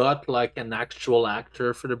think they got like an actual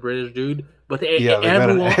actor for the British dude, but they got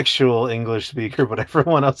an actual English speaker, but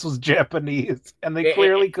everyone else was Japanese, and they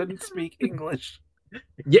clearly couldn't speak English.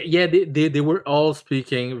 Yeah, they were all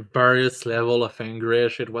speaking various level of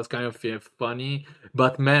English. It was kind of funny,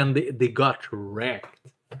 but man, they got wrecked.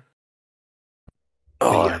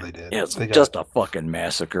 Oh yeah, they did. Yeah, it's just a fucking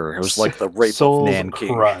massacre. It was like the rape of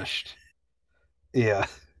Nanking. Crushed. Yeah.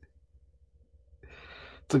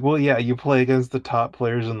 It's like, well, yeah, you play against the top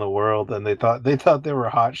players in the world, and they thought they were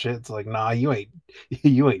hot shit. It's like, nah, you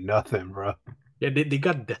ain't nothing, bro. Yeah, they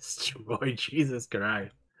got destroyed. Jesus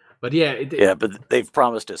Christ. But yeah, but they've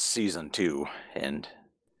promised us season 2, and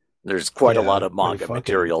there's quite a lot of manga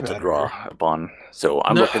material to draw upon. So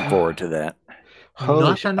I'm looking forward to that.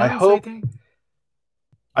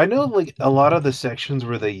 I know, like, a lot of the sections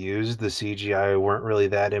where they used the CGI weren't really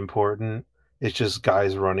that important. It's just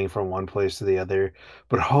guys running from one place to the other.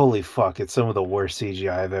 But holy fuck, it's some of the worst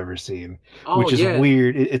CGI I've ever seen. Which is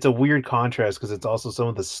weird. It's a weird contrast because it's also some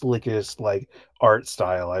of the slickest, like, art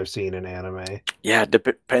style I've seen in anime. Yeah, it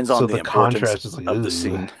depends on the contrast is like, of the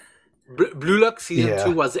scene. Blue Lock Season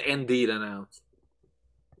 2 was indeed announced.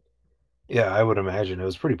 Yeah, I would imagine. It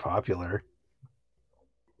was pretty popular.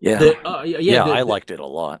 Yeah, I liked it a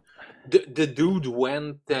lot. The dude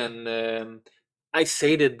went and I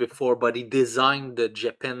said it before, but he designed the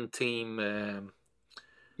Japan team.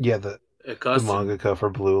 The mangaka for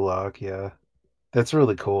Blue Lock. Yeah, that's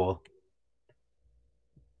really cool.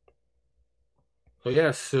 So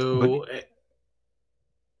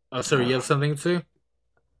sorry, you have something to say?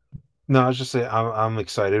 No, I was just saying I'm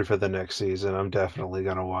excited for the next season. I'm definitely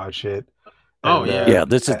gonna watch it.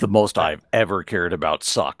 This is the most I've ever cared about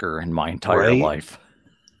soccer in my entire life.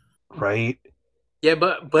 Right? Yeah,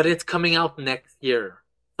 but it's coming out next year.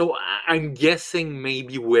 So I'm guessing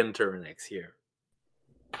maybe winter next year.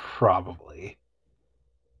 Probably.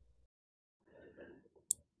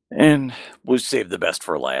 And we'll save the best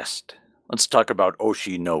for last. Let's talk about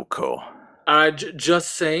Oshi no Ko.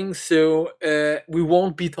 Just saying, so we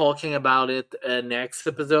won't be talking about it next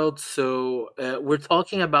episode. So we're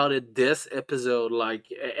talking about it this episode, like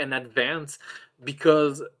in advance,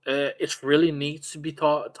 because it really needs to be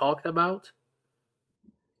talked about.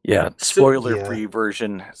 Yeah, spoiler-free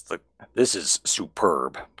version. This is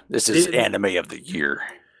superb. This is anime of the year.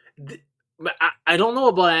 I don't know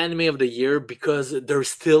about anime of the year because there's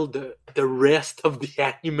still the rest of the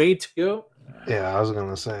anime to go. Yeah, I was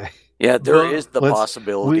gonna say. Yeah, there is the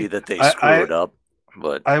possibility that they screwed up.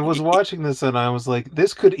 But I was watching this and I was like,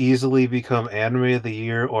 this could easily become anime of the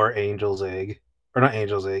year or Angel's Egg. Or not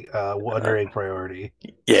Angel's Egg, Wonder Egg Priority.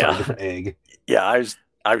 Yeah. Sorry, different egg. Yeah, I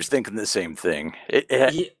was thinking the same thing.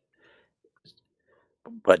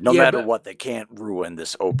 But no matter what, they can't ruin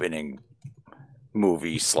this opening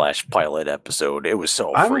movie / pilot episode. It was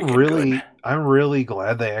so freaking good. I'm really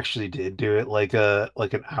glad they actually did do it like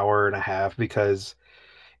an hour and a half, because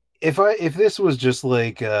if this was just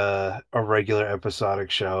like a regular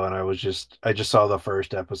episodic show and I just saw the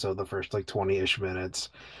first episode, the first like 20-ish minutes,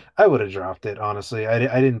 I would have dropped it, honestly. I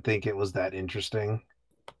didn't think it was that interesting.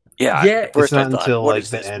 Yeah. It's not until like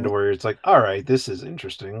the end where it's like, all right, this is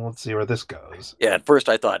interesting. Let's see where this goes. Yeah, at first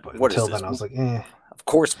I thought, but what is this? Until then, I was like, eh. Of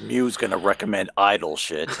course, Mew's going to recommend idol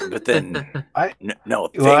shit, but then I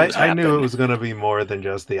knew it was going to be more than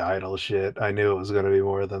just the idol shit. I knew it was going to be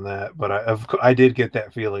more than that, but I did get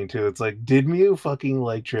that feeling too. It's like, did Mew fucking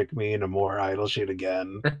like trick me into more idol shit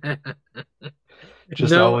again?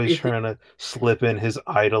 Always trying to slip in his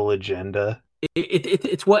idol agenda.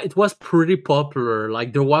 It was pretty popular.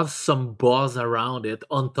 Like there was some buzz around it.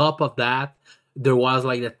 On top of that, there was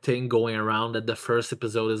like that thing going around that the first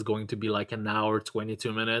episode is going to be like an hour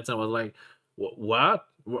 22 minutes. I was like,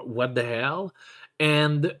 what the hell?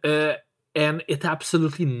 And and it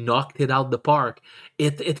absolutely knocked it out the park.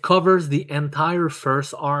 It covers the entire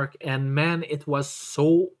first arc, and man, it was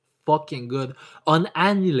so fucking good. On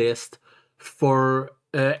Anilist for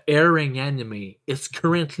airing anime, it's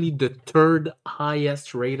currently the third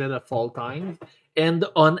highest rated of all time, and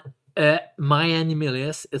on my anime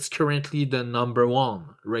list, it's currently the number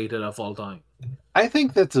one rated of all time. I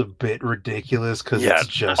think that's a bit ridiculous because Yeah, it's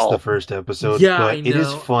just the first episode, Yeah, but I it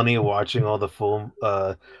is know. funny watching all the Full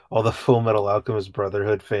Metal Alchemist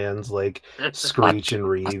Brotherhood fans like screech and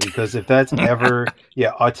Re, because if that's ever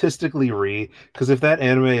autistically Re, because if that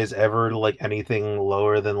anime is ever like anything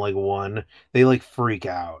lower than like one, they like freak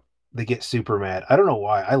out. They get super mad. I don't know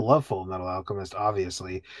why. I love Full Metal Alchemist,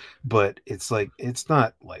 obviously, but it's like it's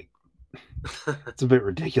not like it's a bit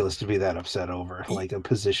ridiculous to be that upset over like a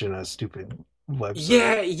position on a stupid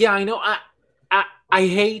website. Yeah, I know. I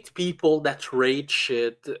hate people that rate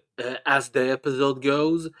shit as the episode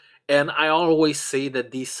goes, and I always say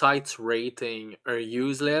that these sites' rating are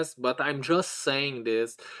useless. But I'm just saying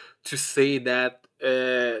this to say that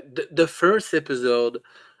the first episode,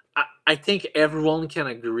 I think everyone can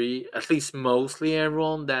agree, at least mostly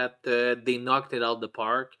everyone, that they knocked it out the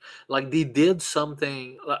park. Like they did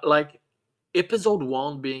something like episode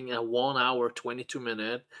one being a 1 hour 22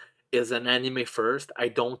 minute is an anime first. I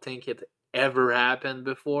don't think it ever happened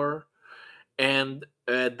before, and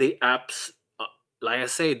the apps, like I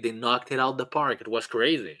said, they knocked it out the park. It was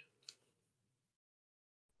crazy.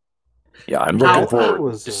 Yeah, I'm Yeah, I looking thought it forward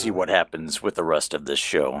was, to see what happens with the rest of this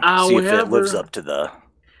show. See if it lives However, up to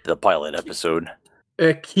the pilot episode.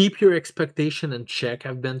 keep your expectation in check.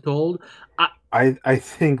 I've been told. I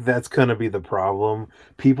think that's gonna be the problem.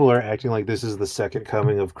 People are acting like this is the second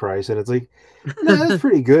coming of Christ, and it's like, no, that's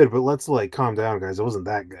pretty good, but let's like calm down, guys. It wasn't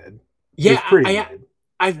that good. It was Yeah, pretty good.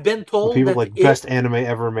 I've been When told people that like best anime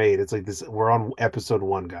ever made. It's like this. We're on episode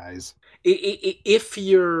one, guys. if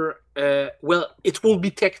you're well, it will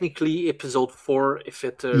be technically episode 4 if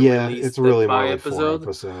it Yeah, released it's really more by like 4 episode.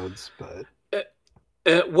 episodes, but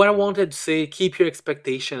What I wanted to say, keep your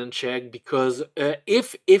expectation in check, because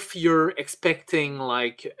if you're expecting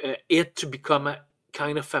like it to become a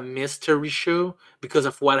kind of a mystery show because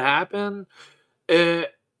of what happened, uh,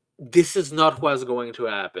 this is not what's going to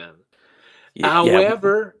happen. Yeah,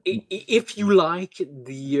 However, if you like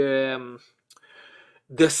the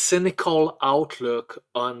cynical outlook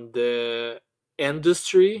on the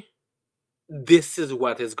industry, this is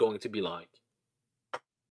what it's going to be like.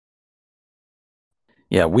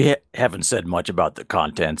 yeah, we haven't said much about the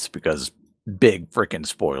contents because big freaking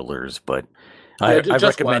spoilers. But I Just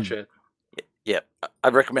recommend, watch it. yeah, I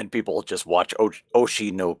recommend people just watch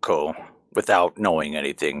Oshi no Ko without knowing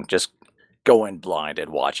anything. Just go in blind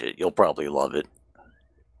and watch it. You'll probably love it.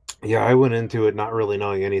 yeah, I went into it not really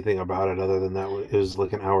knowing anything about it other than that it was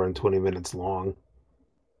like an hour and 20 minutes long.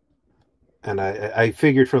 And I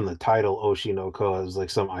figured from the title Oshinoko it was like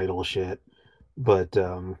some idol shit, but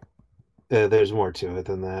there's more to it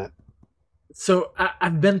than that. So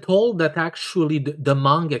I've been told that actually the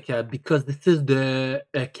mangaka, because this is the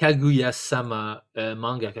Kaguya-sama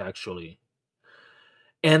mangaka actually,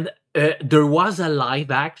 and there was a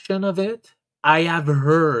live action of it. I have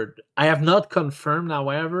heard, I have not confirmed,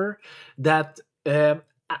 however, that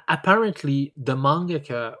apparently the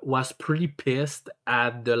mangaka was pretty pissed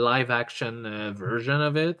at the live action version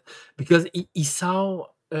of it because he saw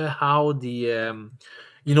how the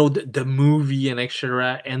movie and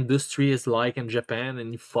etc industry is like in Japan,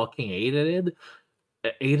 and he fucking hated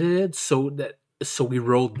it. So he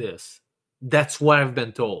wrote this. That's what I've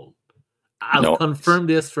been told. I'll No, confirm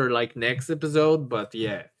this for like next episode, but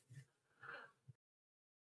yeah.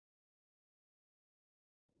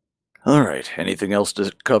 all right. Anything else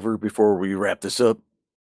to cover before we wrap this up?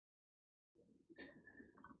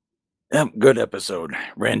 Good episode.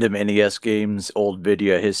 Random NES games, old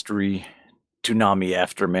Vidya history, Toonami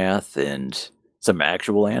aftermath, and some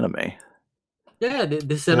actual anime. Yeah,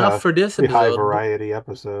 this is enough for this Pretty high episode. variety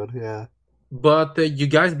episode, yeah. But you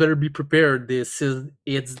guys better be prepared. It's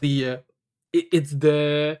the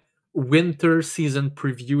winter season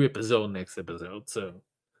preview episode next episode. So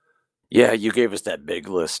Yeah, you gave us that big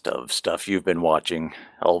list of stuff you've been watching.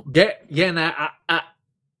 yeah, and I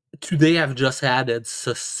today I've just added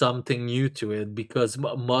something new to it because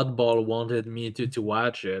Mudball wanted me to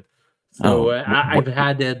watch it. So I've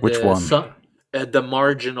added which one? The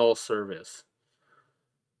marginal service.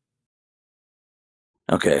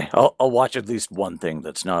 Okay, I'll watch at least one thing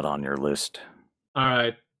that's not on your list. All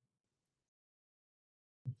right.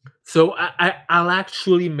 So I'll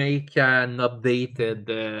actually make an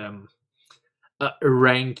updated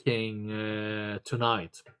ranking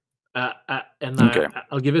tonight, and Okay.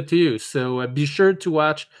 I'll give it to you. So be sure to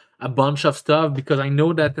watch a bunch of stuff because I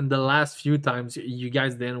know that in the last few times you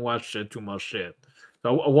guys didn't watch too much shit.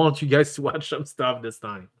 So I want you guys to watch some stuff this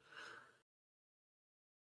time.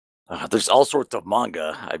 There's all sorts of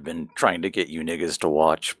manga I've been trying to get you niggas to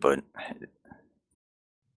watch, but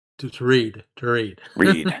To read.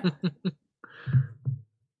 read.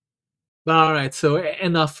 All right, so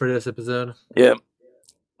enough for this episode. Yep.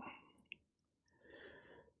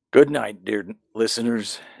 Good night, dear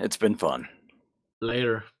listeners. It's been fun.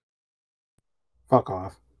 Later. Fuck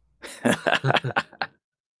off.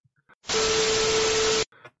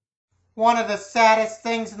 One of the saddest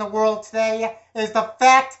things in the world today is the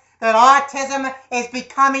fact that autism is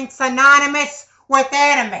becoming synonymous with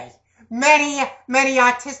anime. Many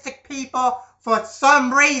autistic people, for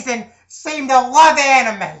some reason, seem to love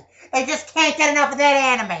anime. They just can't get enough of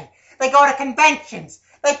that anime. They go to conventions.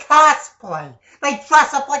 They cosplay. They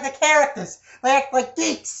dress up like the characters. They act like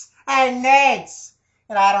geeks and nerds.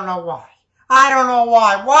 And I don't know why.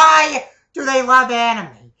 Why do they love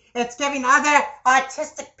anime? It's giving other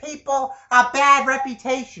autistic people a bad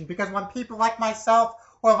reputation because when people like myself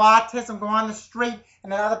who have autism go on the street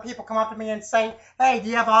and then other people come up to me and say, hey, do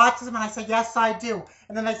you have autism? And I say, yes, I do.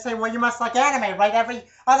 And then they say, well, you must like anime, right? Every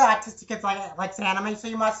other autistic kid likes anime, so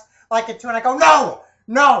you must like it too. And I go,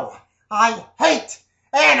 no, I hate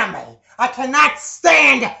anime. I cannot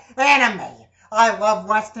stand anime. I love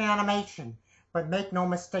Western animation, but make no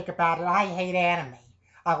mistake about it, I hate anime.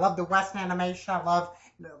 I love the Western animation. I love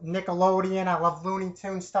Nickelodeon. I love Looney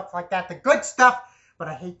Tunes, stuff like that. The good stuff, but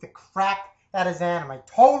I hate the crap that is anime.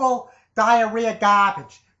 Total diarrhea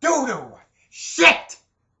garbage. Doo-doo. Shit.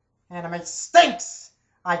 Anime stinks,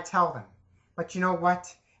 I tell them. But you know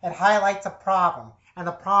what? It highlights a problem. And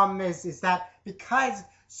the problem is that because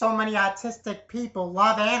so many autistic people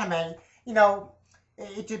love anime,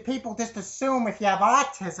 people just assume if you have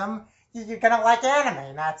autism, you're going to like anime.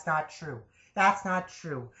 And that's not true.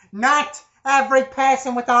 Not every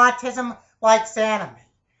person with autism likes anime.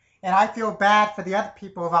 And I feel bad for the other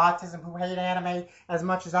people with autism who hate anime as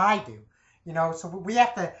much as I do. So we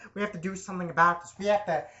have to do something about this. We have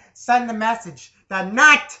to send the message that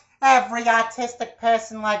not every autistic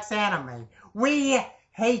person likes anime. We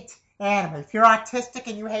hate anime. If you're autistic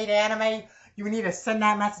and you hate anime, you need to send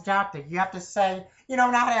that message out there. You have to say,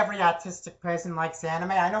 not every autistic person likes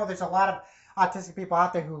anime. I know there's a lot of autistic people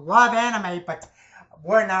out there who love anime, but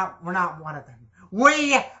we're not one of them.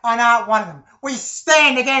 We are not one of them. We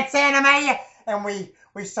stand against anime and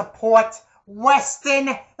we support Western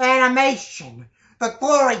animation. The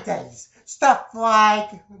glory days. Stuff like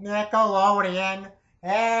Nickelodeon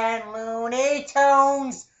and Looney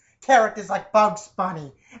Tunes. Characters like Bugs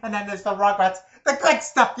Bunny. And then there's the Rugrats. The good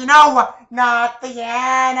stuff, not the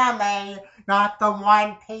anime, not the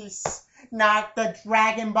One Piece, not the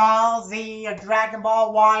Dragon Ball Z or Dragon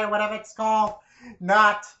Ball Y or whatever it's called.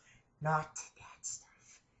 Not that stuff.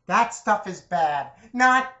 That stuff is bad.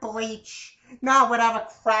 Not Bleach. Not whatever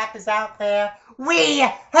crap is out there. We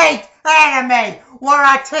hate anime. We're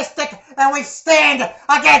autistic and we stand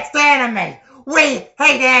against anime. We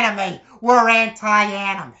hate anime. We're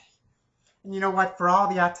anti-anime. And you know what? For all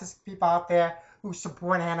the autistic people out there who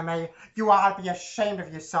support anime, you ought to be ashamed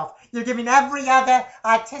of yourself. You're giving every other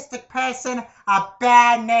autistic person a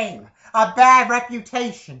bad name, a bad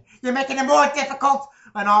reputation. You're making it more difficult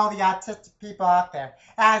on all the autistic people out there,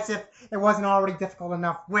 as if it wasn't already difficult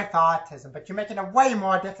enough with autism, but you're making it way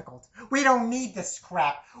more difficult. We don't need this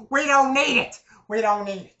crap. We don't need it.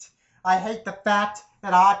 I hate the fact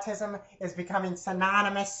that autism is becoming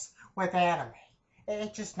synonymous with anime.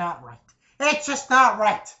 It's just not right. It's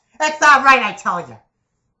not right, I tell you.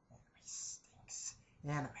 Anime stinks.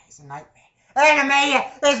 Anime is a nightmare. Anime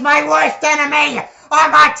is my worst enemy.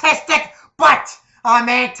 I'm autistic, but I'm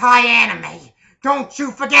anti-anime. Don't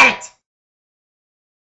you forget it.